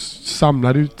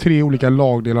samlar du 3 olika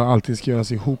lagdelar och allting ska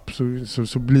göras ihop,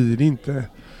 så blir det inte.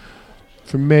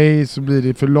 För mig så blir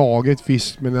det för laget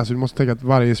visst, men alltså du måste tänka att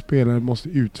varje spelare måste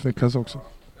utvecklas också.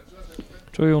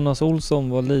 Jag tror Jonas Olsson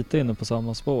var lite inne på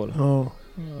samma spår. Ja.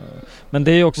 Men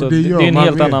det är också det det är en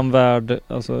helt med. annan värld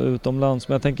alltså utomlands.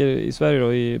 Men jag tänker i Sverige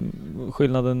då, i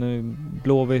skillnaden i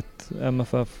Blåvitt,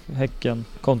 MFF, Häcken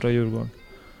kontra Djurgården.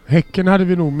 Häcken hade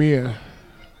vi nog mer.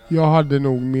 Jag hade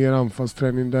nog mer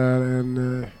anfallsträning där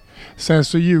än... Sen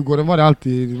så Djurgården var det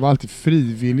alltid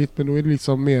frivilligt, men då är det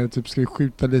liksom mer typ ska vi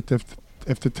skjuta lite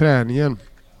efter träningen.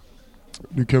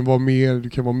 Du kan vara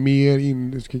mer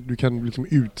in, du kan liksom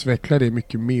utveckla det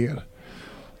mycket mer.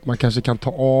 Man kanske kan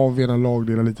ta av ena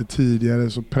lagdelar lite tidigare,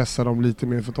 så pressar de lite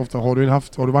mer, för att ofta har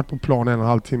du varit på plan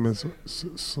 1,5 timme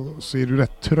så är du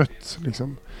rätt trött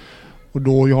liksom. Och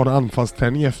då jag har en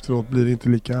anfallsträning efteråt blir det inte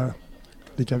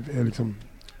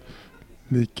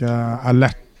lika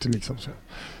alert liksom.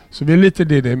 Så det är lite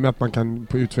det med att man kan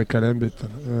utveckla den biten.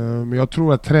 Men jag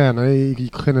tror att tränare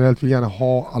generellt vill gärna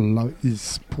ha alla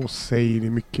is på sig. Det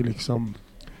är mycket liksom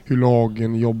hur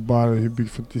lagen jobbar,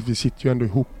 vi sitter ju ändå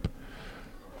ihop.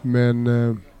 Men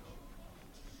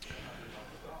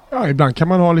ibland kan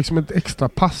man ha liksom ett extra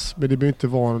pass, men det behöver inte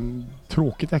vara en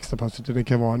tråkigt extra pass, utan det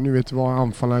kan vara, nu vet du vad,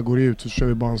 anfallarna går ut så kör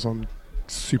vi bara en sån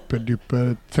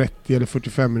superduper 30 eller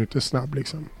 45 minuter snabb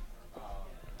liksom.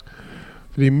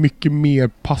 För det är mycket mer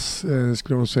pass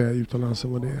skulle jag säga utomlands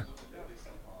än vad det är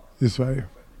i Sverige.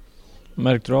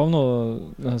 Märkte du av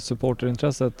något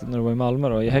supporterintresset när du var i Malmö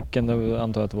då? I Häcken där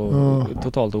antar jag att det var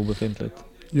totalt obefintligt.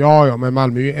 Ja, men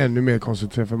Malmö är ju ännu mer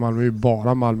koncentrerat, för Malmö är ju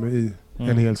bara Malmö i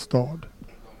en hel stad.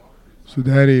 Så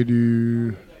där är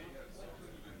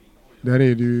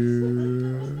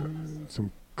du som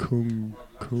kung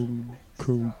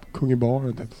i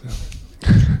baren, tänkte jag säga.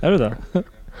 Är du där?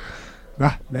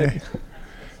 Va? Nej.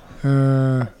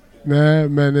 Nej,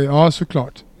 men ja,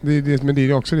 såklart. Men det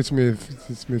är också det som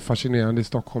är fascinerande i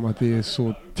Stockholm, att det är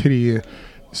så 3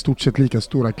 stort sett lika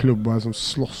stora klubbar som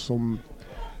slåss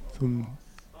som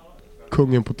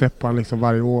kungen på täppan liksom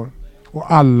varje år.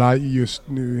 Och alla just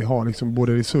nu har liksom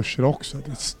både resurser också.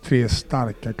 Det är 3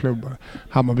 starka klubbar.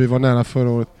 Hammarby var nära förra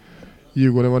året.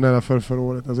 Djurgården var nära förra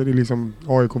året. Alltså det är liksom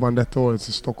AIK vann detta året,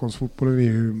 så Stockholms fotbollen är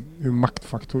ju en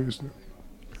maktfaktor just nu.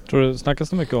 Tror du snackas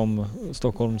det mycket om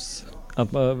Stockholms,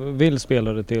 att man vill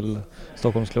spelare till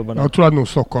Stockholmsklubbarna? Jag tror att nog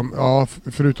Stockholm,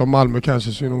 förutom Malmö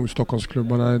kanske, så är nog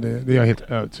Stockholmsklubbarna, det är jag helt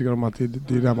övertygad om att det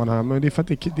är där man har. Men det är för att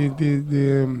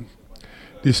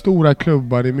det är stora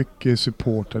klubbar, det är mycket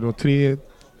supporter. Du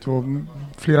har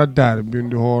flera derbyn,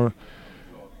 du har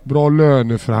bra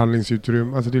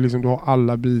löneförhandlingsutrymme. Alltså det är liksom, du har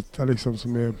alla bitar liksom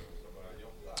som är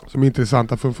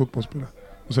intressanta för en fotbollsspelare.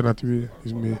 Och sen att du är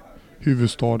liksom i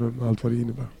huvudstaden och allt vad det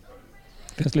innebär.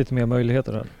 Finns lite mer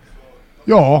möjligheter här?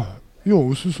 Ja,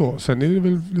 så. Sen är det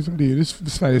väl liksom, det är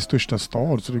Sveriges största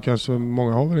stad, så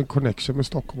många har väl en connection med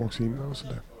Stockholm också innan och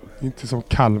sådär. Inte som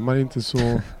Kalmar, inte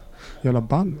så jävla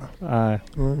balla. Nej,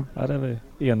 ja, det är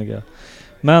vi eniga.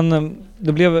 Men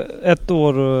det blev 1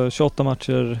 år och 28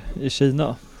 matcher i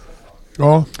Kina.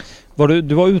 Ja.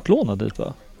 Du var utlånad dit,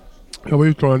 va? Jag var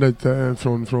utlånad dit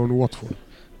från Watford.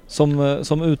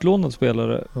 Som utlånad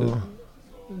spelare,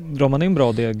 drar man in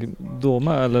bra deg då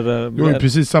med? Eller det är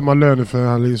precis samma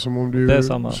löneförhandling som om du... Det är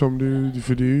samma.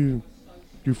 För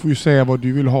du får ju säga vad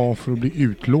du vill ha för att bli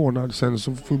utlånad. Sen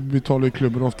så betalar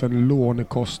klubben ofta en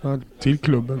lånekostnad till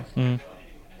klubben.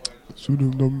 Så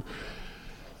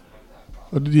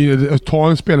att ta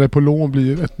en spelare på lån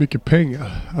blir rätt mycket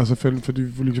pengar. Alltså för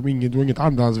du får liksom du har inget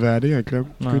andrahandsvärde egentligen.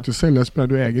 Du kan inte sälja spelare,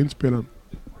 du äger inte spelaren.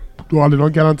 Du har aldrig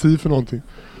någon garanti för någonting.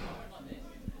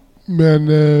 Men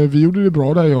vi gjorde det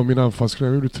bra där, jag och min anfallskräv.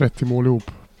 Vi gjorde 30 mål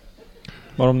ihop.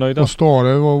 Var de nöjda? Och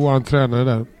Stare var vår tränare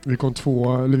där. Vi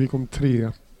kom 3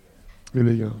 i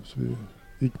ligan. Så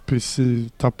vi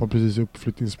tappade precis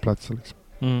uppflyttningsplatsen liksom.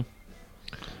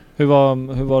 Hur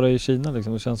var det i Kina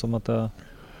liksom? Det känns som att det...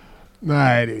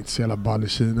 Nej, det är inte så jävla ball i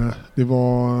Kina. Det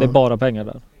är bara pengar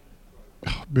där?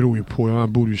 Ja, beror ju på. Jag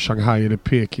bor i Shanghai eller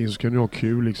Peking, så kan du ha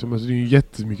kul liksom. Alltså, det är ju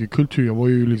jättemycket kultur. Jag var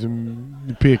ju liksom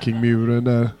i Pekingmuren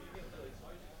där.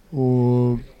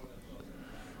 Och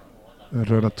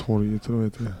Röda torget, eller vad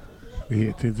heter det? Det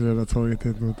heter inte Röda torget.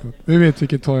 Vi vet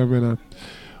vilket torg jag menar.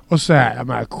 Och så här, jag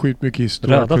menar, sjukt mycket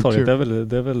historia. Röda torget,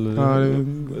 det är väl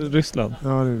Ryssland? Ja,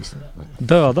 det är Ryssland.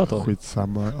 Döda torget?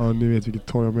 Skitsamma. Ja, ni vet vilket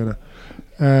torg jag menar.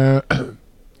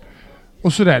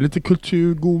 Och så där, lite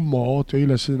kultur, god mat. Jag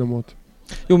gillar Kina-mat.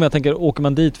 Jo, men jag tänker, åker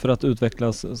man dit för att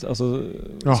utvecklas alltså,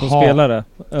 som spelare?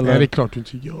 Eller? Nej, det är klart du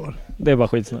inte gör. Det är bara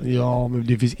skitsnack. Ja, men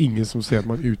det finns ingen som säger att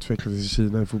man utvecklas i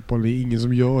Kina i fotboll. Det är ingen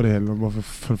som gör det heller. Man bara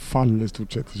förfaller i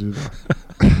stort sett i Kina.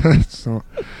 Så.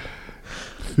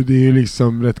 För det är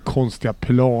liksom rätt konstiga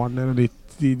planer. Och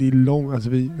det är långt.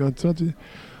 Alltså jag tror att vi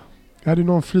hade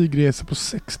någon flygresa på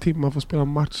 6 timmar för att spela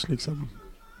match liksom.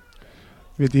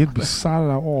 Det är helt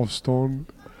bisarra avstånd.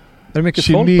 Är det mycket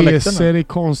folk på läktarna? Kineser är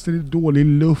konstigt dålig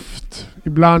luft.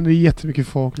 Ibland är det jättemycket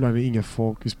folk, ibland är det ingen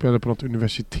folk. Vi spelade på något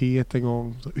universitet en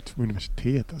gång. Utanför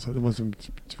universitet alltså.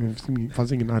 Det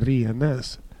fanns ingen arena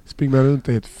ens. Springer man runt och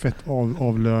är helt fett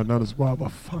avlönad och så bara,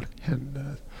 vad fan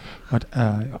händer? Vart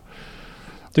är jag?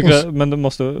 Tycker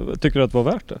du att det var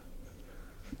värt det?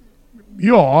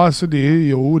 Ja, alltså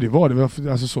det var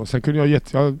det. Alltså så. Sen kunde jag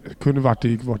kunde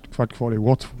varit kvar i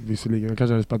Watford visserligen. Jag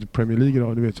kanske hade spelat i Premier League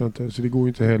idag, det vet jag inte. Så det går ju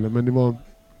inte heller. Men det var...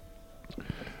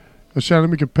 Jag tjänade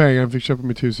mycket pengar, jag fick köpa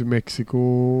mitt hus i Mexiko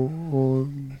och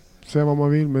säga vad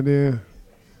man vill. Men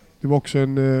det var också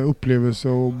en upplevelse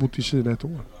att bo i Kina ett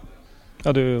år.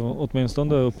 Ja, du är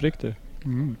åtminstone uppriktig.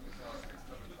 Mm.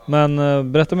 Men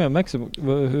berätta mer om Mexiko.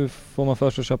 Hur får man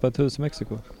för sig att köpa ett hus i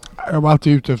Mexiko? Jag var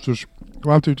alltid ute efter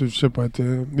att köpa ett...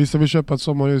 Vissa vill köpa ett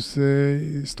sommarhus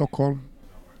i Stockholm.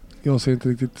 Jag ser inte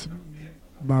riktigt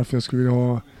varför jag skulle vilja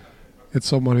ha ett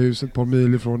sommarhus ett par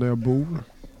mil ifrån där jag bor.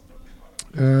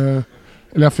 Eller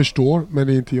jag förstår, men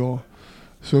det är inte jag.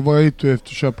 Så var jag ute efter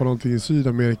att köpa någonting i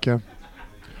Sydamerika.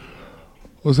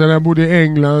 Och sen när jag bodde i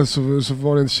England så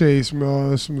var det en tjej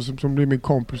som blev min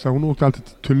kompis. Hon åkte alltid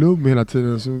till Tulum hela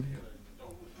tiden.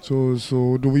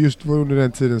 Så då var under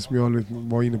den tiden som jag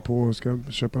var inne på att ska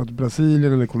köpa något i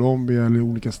Brasilien eller Colombia eller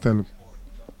olika ställen.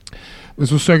 Men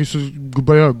så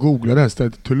började jag googla det här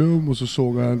stället Tulum och så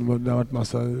såg jag att det har varit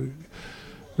massa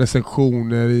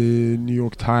recensioner i New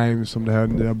York Times om det här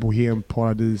nya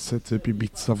bohemparadiset typ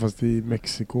Ibiza fast i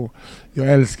Mexiko.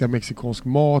 Jag älskar mexikansk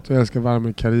mat, jag älskar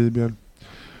värmen i Karibien.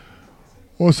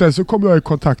 Och sen så kom jag i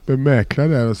kontakt med mäklare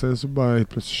där och sen så bara helt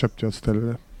plötsligt köpte jag ett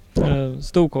ställe där.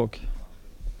 Storkåk?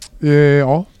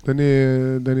 Ja, den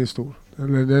är stor.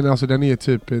 Den är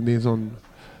typ, det är en sån,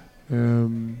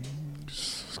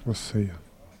 ska man säga.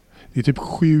 Det är typ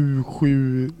 7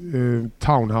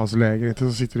 townhouse-lägenheter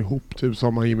som sitter ihop. Typ så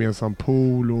har man gemensam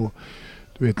pool och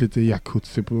du vet lite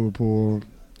jacuzzi på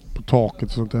taket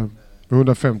och sånt där.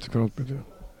 150 kvadratmeter.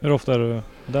 Hur ofta är du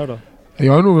där då?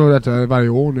 Jag har nog varit där varje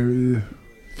år nu i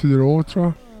 4 år tror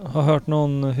jag. Har hört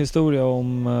någon historia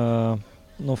om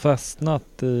någon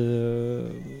festnatt i...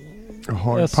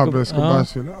 Jaha, Pablo Escobar.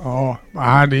 Ja,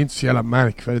 men det är inte så jävla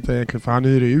märkvärdigt egentligen för han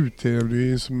hyr ut det.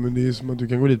 Det är som att du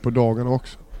kan gå dit på dagarna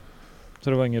också. Så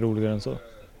det var inget roligare än så?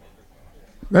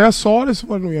 När jag sa det så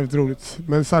var det nog jävligt roligt.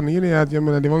 Men sanningen är att jag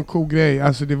menar, det var en cool grej.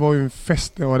 Alltså det var ju en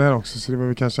fest när jag var där också. Så det var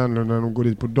väl kanske annorlunda när de går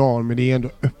dit på dagen. Men det är ändå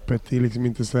öppet. Det är liksom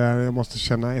inte så här, jag måste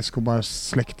känna Escobars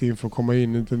släkting för att komma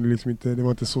in. Utan det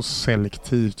var inte så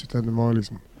selektivt. Utan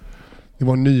det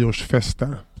var en nyårsfest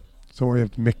där. Som var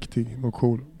helt mäktig och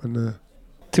cool. Men,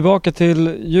 tillbaka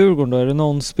till Djurgården då. Är det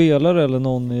någon spelare eller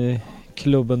någon i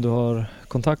klubben du har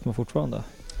kontakt med fortfarande?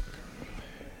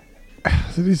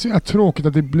 Alltså det är så jävla tråkigt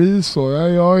att det blir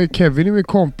så. Kevin är min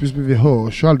kompis men vi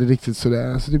hörs ju aldrig riktigt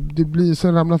sådär. Alltså det blir,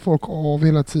 sen ramlar folk av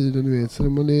hela tiden du vet. Så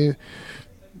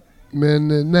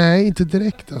men nej, inte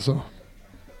direkt alltså.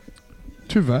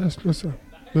 Tyvärr skulle jag säga.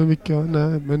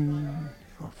 Men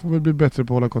får väl bli bättre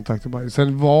på att hålla kontakt med mig.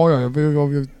 Sen var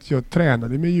jag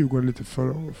tränade med Djurgården lite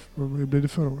förra året.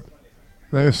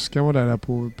 När Öskan var där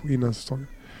på innan säsongen.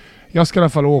 Jag ska i alla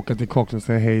fall åka till Kaknäs och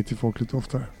säga hej till folk lite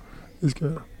oftare. Det ska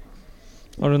jag göra.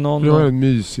 Har du någon... Det var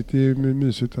mysigt. Det är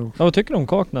mysigt där också. Ja, vad tycker du om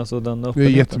Kaknäs och den öppenheten?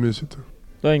 Det är jättemysigt.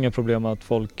 Du har inga problem med att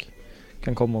folk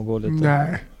kan komma och gå lite?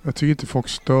 Nej, jag tycker inte folk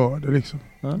stör det liksom.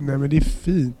 Ja? Nej, men det är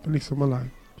fint. Liksom alla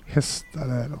hästar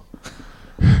där då.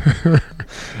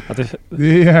 Det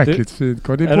är jäkligt fint.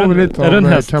 Det påminner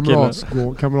lite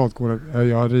om kamratgården.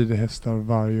 Jag rider hästar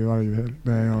varje helg.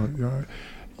 Nej,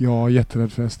 jag är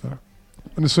jätterädd för hästar.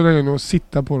 Men så länge jag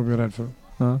sitta på dem är jag rädd för dem.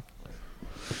 Ja.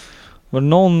 Var det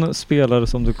någon spelare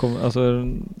som du kom... Alltså,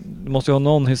 du måste ju ha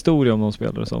någon historia om någon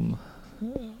spelare som...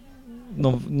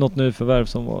 Något nyförvärv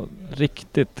som var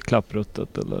riktigt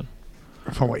klappruttet, eller?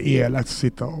 Fan vad elakt att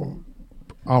sitta och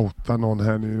outa någon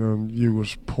här nu i någon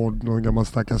Djurgårdspodd, någon gammal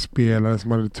stackars spelare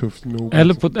som hade det tufft nog.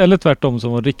 Eller tvärtom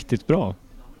som var riktigt bra.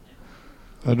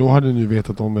 Ja, då hade ni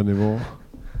vetat om vem det var.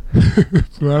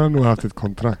 Så hade han nog haft ett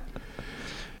kontrakt.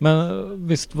 Men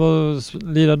visst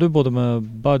lirade du både med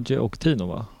Badji och Tino,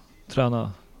 va?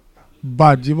 Träna?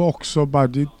 Badji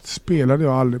spelade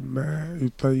jag aldrig med,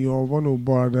 utan jag var nog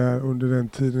bara där under den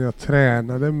tiden jag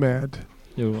tränade med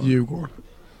Djurgården.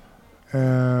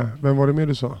 Vem var det med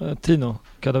du sa? Tino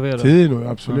Cadavera. Tino,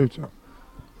 absolut ja.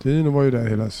 Tino var ju där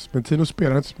hela... Men Tino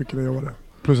spelade inte så mycket när jag var där.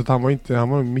 Plus att han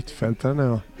var mittfältare när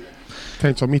jag...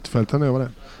 Tänkte som mittfältare när jag var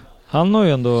där. Han har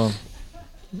ju ändå...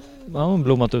 Han har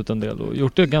blommat ut en del och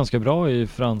gjort det ganska bra i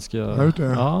franska...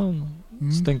 Ja,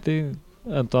 stängt i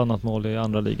ett annat mål i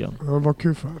andra ligan. Ja, vad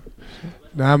kul för.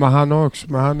 Nej, men han har också...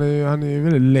 Men han är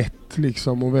väldigt lätt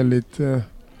liksom och väldigt...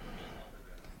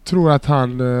 tror att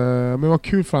han... men vad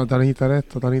kul för att han hittade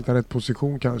rätt. Att han hittade rätt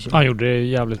position kanske. Han gjorde det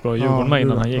jävligt bra i Djurgården med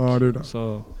innan han gick. Ja, det gjorde.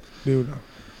 Så, det gjorde.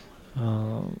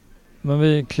 Men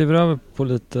vi kliver över på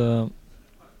lite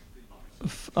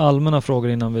allmänna frågor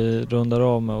innan vi rundar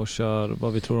av med och kör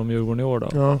vad vi tror om Djurgården i år då.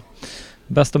 Ja.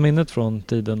 Bästa minnet från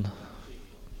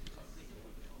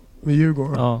med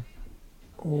Djurgården? Ja.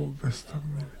 Bästa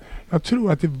minnet. Jag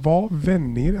tror att det var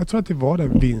vändningen. Jag tror att det var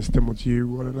den vinsten mot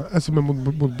Djurgården. Alltså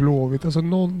mot Blåvitt. Alltså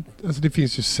det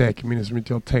finns ju säkert minnen som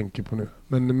inte jag tänker på nu.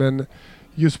 Men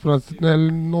just på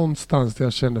någonstans där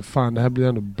jag kände fan det här blir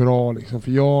ändå bra liksom.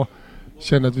 För jag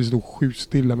kände att vi stod sjukt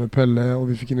stilla med Pelle och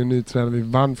vi fick in en ny tränare. Vi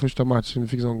vann första matchen. Vi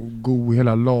fick sån god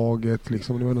hela laget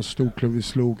liksom. Det var en stor klubb vi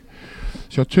slog.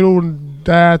 Så jag tror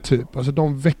där typ. Alltså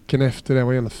de veckorna efter det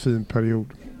var en fin period.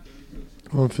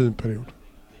 Det var en fin period.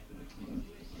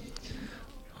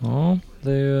 Ja,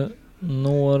 det är ju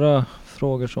några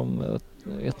frågor som jag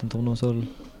vet inte om de är så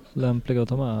lämpliga att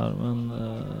ta med här. Men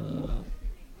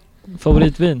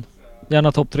favoritvin?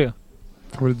 Gärna topp 3.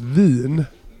 Favoritvin?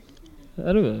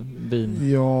 Är du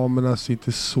vin? Ja, men alltså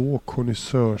inte så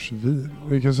konnässörsvin.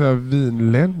 Vi kan säga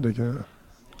vinländer kan jag.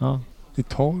 Ja.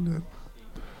 Italien,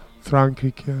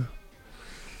 Frankrike,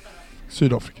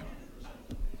 Sydafrika.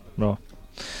 Bra.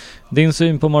 Din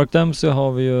syn på Mark Dempsey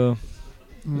har vi ju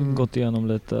gått igenom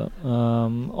lite.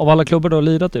 Av alla klubbar du har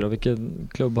lirat i då, vilken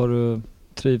klubb har du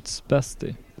trivts bäst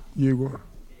i? Djurgården.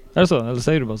 Är det så? Eller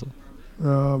säger du bara så?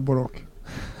 Både och.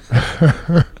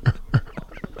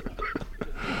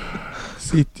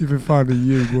 Sitter ju för fan i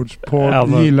Djurgårdspodd. Ja,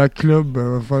 men... Gillar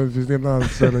klubben. Vad fan finns det inte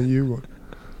alls än Djurgården?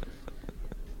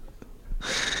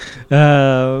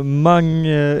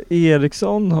 Mange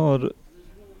Eriksson har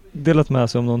delat med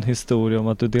sig om någon historia om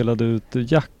att du delade ut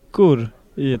jackor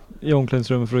i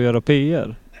omklädningsrummet för att göra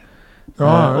PR.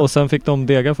 Ja. Och sen fick de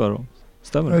dega för dem.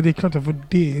 Stämmer det? Ja, det är klart att jag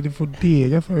får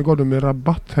dega för. Jag gav dem en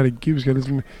rabatt. Herregud, ska jag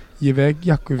liksom ge iväg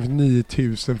jackor för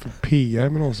 9000 för PR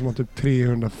med någon som har typ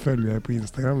 300 följare på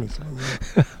Instagram liksom.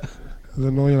 Alltså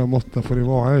någon jävla måtta får det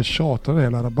vara. Jag tjatar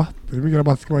hela rabatten. Hur mycket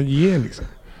rabatt ska man ge liksom?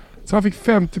 Så han fick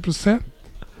 50%.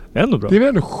 Ändå bra. Det är väl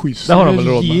ändå schysst. Det har han väl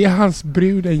råd med. Ge hans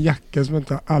brud en jacka som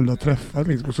inte alla har träffat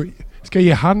liksom. Och så ska jag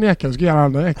ge han en jacka och ska jag ge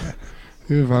andra jacka.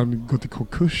 Hur var han gått i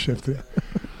konkurs efter det?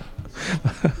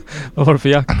 Vad var det för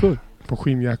jackor? På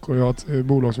skinnjackor. Jag har ett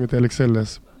bolag som heter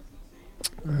LXLS.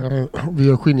 Vi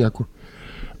gör skinnjackor.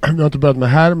 Jag har inte börjat med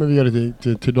här, men vi gör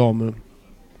det till damer.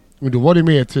 Och då var det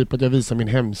mer typ att jag visar min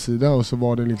hemsida och så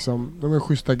var det liksom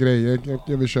schyssta grejer.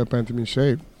 Jag vill köpa en till min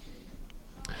tjej.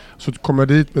 Så kom jag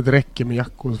dit med ett räcke med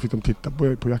jackor och så fick de titta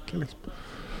på jackan liksom.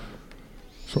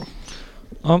 Så.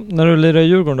 Ja, när du lirar i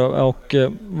Djurgården då och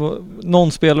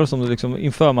någon spelare som du liksom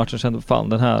inför matchen kände fan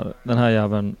den här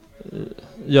jäveln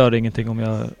gör ingenting om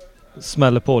jag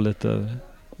smäller på lite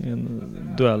i en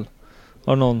duell.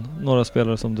 Har du några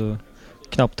spelare som du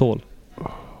knappt tål?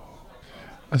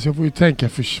 Alltså jag får ju tänka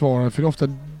försvara, för det är ofta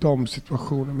de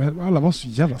situationer, men alla var så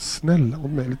jävla snälla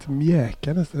mot mig, lite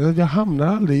mjäka nästan. Jag hamnar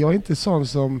aldrig, jag är inte sån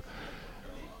som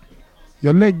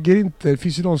jag lägger inte, det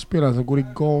finns ju de spelare som går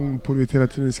igång på det hela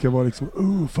tiden, ska vara liksom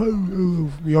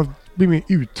jag blir mer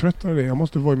uttrött av det. Jag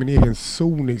måste vara i min egen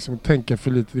zon liksom och tänka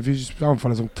för lite. Det finns ju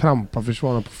anfallare som trampar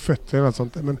försvararna på fötterna och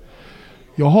sånt där, men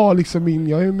jag har liksom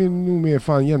jag är nog mer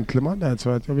fan gentleman där, så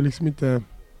att jag vill liksom inte.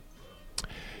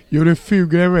 Gör en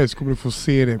fugare med så kommer du få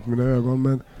se det på mina ögon,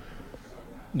 men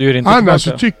du är inte annars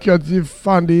så tycker jag att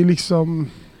fan det är liksom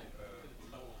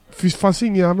det fanns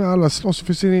inga med alla slåss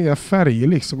för sina egna färger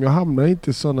liksom. Jag hamnar inte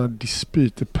i sådana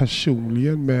dispyter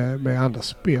personligen med andra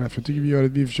spelare, för jag tycker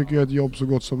vi försöker göra ett jobb så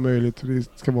gott som möjligt och det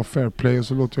ska vara fair play, och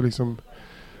så låter jag liksom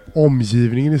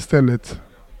omgivningen istället.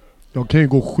 Jag kan ju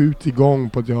gå skjut igång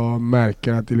på att jag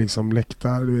märker att det liksom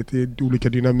läktar, du vet, det är olika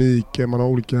dynamiker, man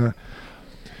har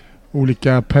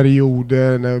olika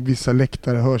perioder när vissa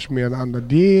läktare hörs mer än andra.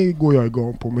 Det går jag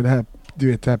igång på, med det här,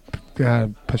 du vet, det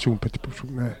här person.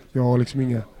 Jag har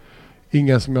liksom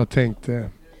inga som jag tänkte.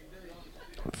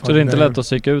 Så det är inte lätt att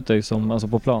psyka ut dig som, alltså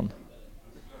på plan?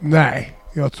 Nej,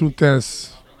 jag tror inte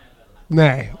ens.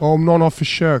 Nej, och om någon har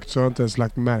försökt så har jag inte ens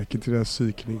lagt märke till deras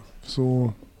psykning.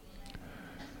 Så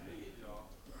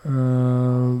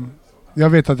jag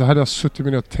vet att hade jag suttit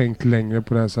med och tänkt längre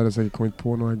på det här så hade jag säkert kommit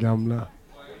på några gamla.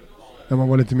 När man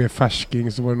var lite mer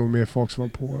färsking så var det nog mer folk som var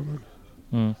på.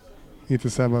 Men inte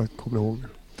så här vad jag kommer ihåg.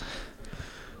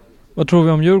 Vad tror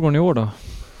vi om Djurgården i år då?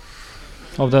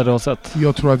 Av det du har sett?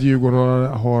 Jag tror att Djurgården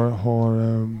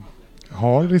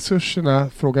har resurserna.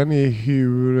 Frågan är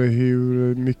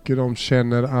hur mycket de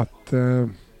känner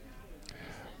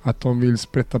att de vill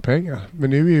sprätta pengar. Men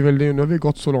nu har vi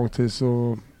gått så lång tid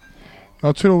så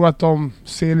Jag tror att de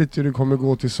ser lite hur det kommer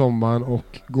gå till sommaren,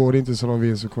 och går det inte som de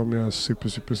vill så kommer jag göra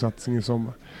supersatsning i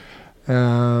sommar.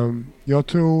 Jag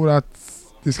tror att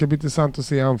det ska bli intressant att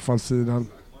se anfallssidan.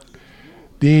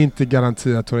 Det är inte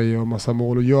garanti att Torre gör massa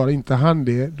mål, och gör inte han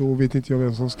det, då vet inte jag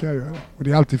vem som ska göra det. Och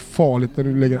det är alltid farligt när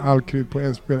du lägger all krut på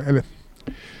en spelare, eller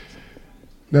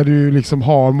när du liksom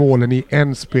har målen i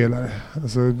en spelare.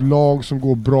 Alltså lag som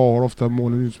går bra har ofta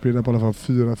målen utspridda på i alla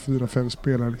fall 4-5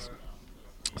 spelare liksom.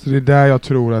 Så det är där jag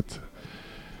tror att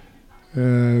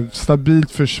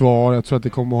stabilt försvar. Jag tror att det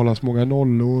kommer att hållas många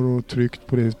nollor och tryckt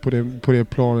på det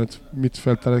planet.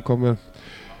 Mittfältare kommer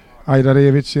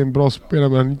Ajdarevic är en bra spelare,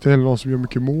 men inte heller någon som gör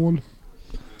mycket mål.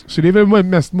 Så det är väl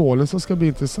mest målen som ska bli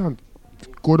intressant.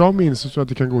 Går de in så tror jag att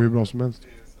det kan gå hur bra som helst.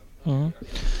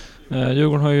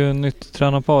 Djurgården har ju en nytt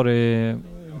tränarpar i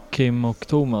Kim och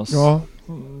Thomas. Ja.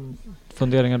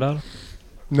 Funderingar där?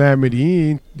 Nej, men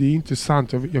det är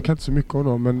intressant. Jag kan inte så mycket om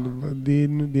dem, men det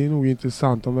är nog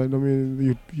intressant. De har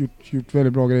gjort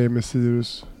väldigt bra grejer med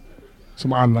Sirius,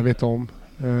 som alla vet om.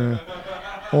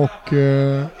 Och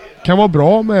kan vara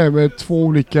bra med två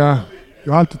olika.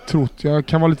 Jag har alltid trott, jag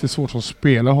kan vara lite svårt som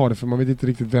spelare ha det, för man vet inte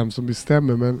riktigt vem som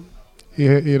bestämmer, men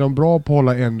är de bra på att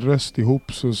hålla en röst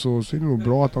ihop så är det nog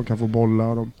bra att de kan få bollar,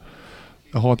 och de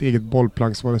har ett eget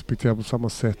bollplank som man respekterar på samma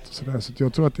sätt och sådär. Så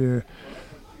jag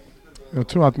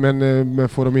tror att men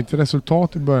får de inte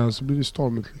resultat i början så blir det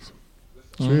stormigt liksom.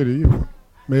 Så är det ju.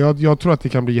 Men jag tror att det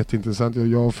kan bli jätteintressant.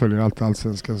 Jag följer allt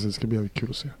allsvenskan, så det ska bli kul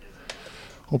att se.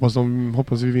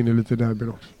 Hoppas vi vinner lite derbyn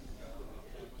också.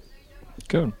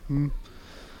 Kul.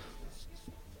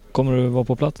 Kommer du vara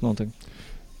på plats någonting?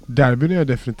 Derbyn är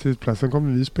definitivt plats. Sen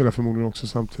kommer vi spela förmodligen också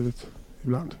samtidigt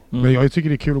ibland. Men jag tycker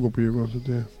det är kul att gå på Djurgården,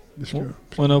 så det ska jag.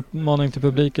 Och en uppmaning till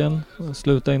publiken: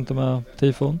 sluta inte med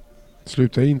tifon.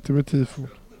 Sluta inte med tifon.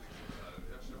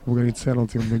 Vågar inte säga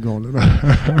någonting om bengalerna.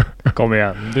 Kom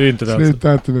igen, du är inte den.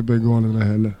 Sluta inte med bengalerna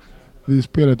heller. Vi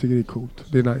spelar, tycker det är coolt.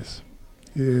 Det är nice.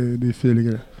 Det är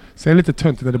feeling. Sen är det lite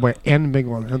töntigt när det bara är en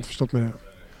bengal. Jag har inte förstått med det.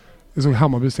 Jag såg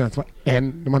Hammarby säga att det var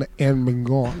de hade en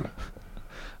bengal.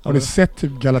 Har du sett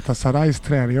typ Galatasarays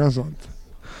träningar och sånt?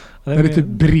 När det typ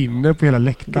brinner på hela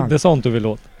läktaren. Det är sånt du vill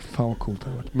åt. Fan vad coolt det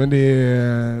har varit. Men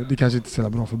det kanske inte är så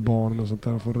bra för barnen och sånt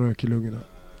där, att få rök i lungorna.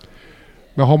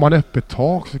 Men har man öppet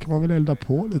tak så kan man väl elda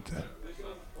på lite.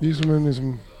 Det är ju som en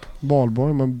liksom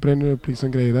valborg. Man bränner upp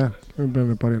liksom grejer där. Man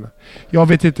bränner på arena. Jag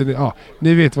vet inte.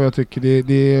 Ni vet vad jag tycker.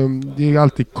 Det är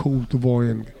alltid coolt att vara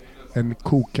i en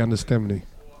kokande stämning.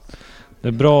 Det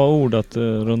är bra ord att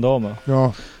runda av med.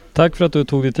 Ja. Tack för att du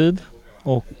tog dig tid.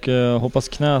 Och hoppas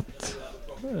knät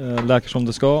läker som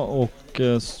det ska. Och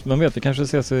vem vet, vi kanske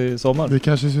ses i sommar. Vi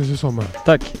kanske ses i sommar.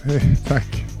 Tack. Hej,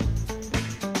 tack.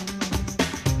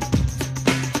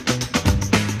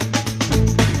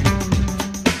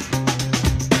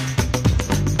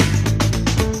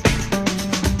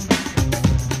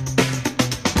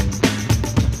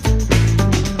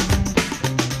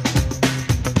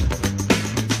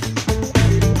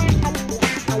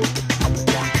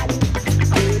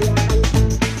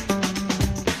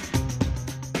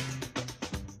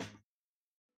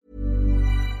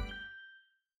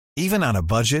 Even on a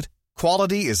budget,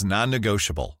 quality is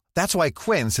non-negotiable. That's why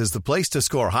Quince is the place to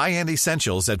score high-end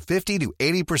essentials at 50 to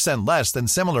 80% less than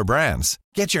similar brands.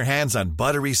 Get your hands on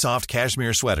buttery soft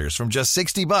cashmere sweaters from just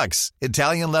 $60,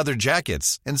 Italian leather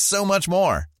jackets, and so much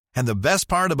more. And the best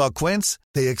part about Quince,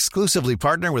 they exclusively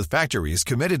partner with factories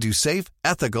committed to safe,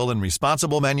 ethical, and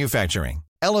responsible manufacturing.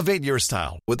 Elevate your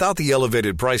style without the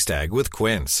elevated price tag with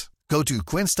Quince. Go to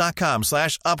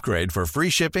quince.com/upgrade for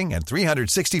free shipping and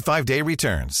 365-day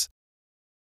returns.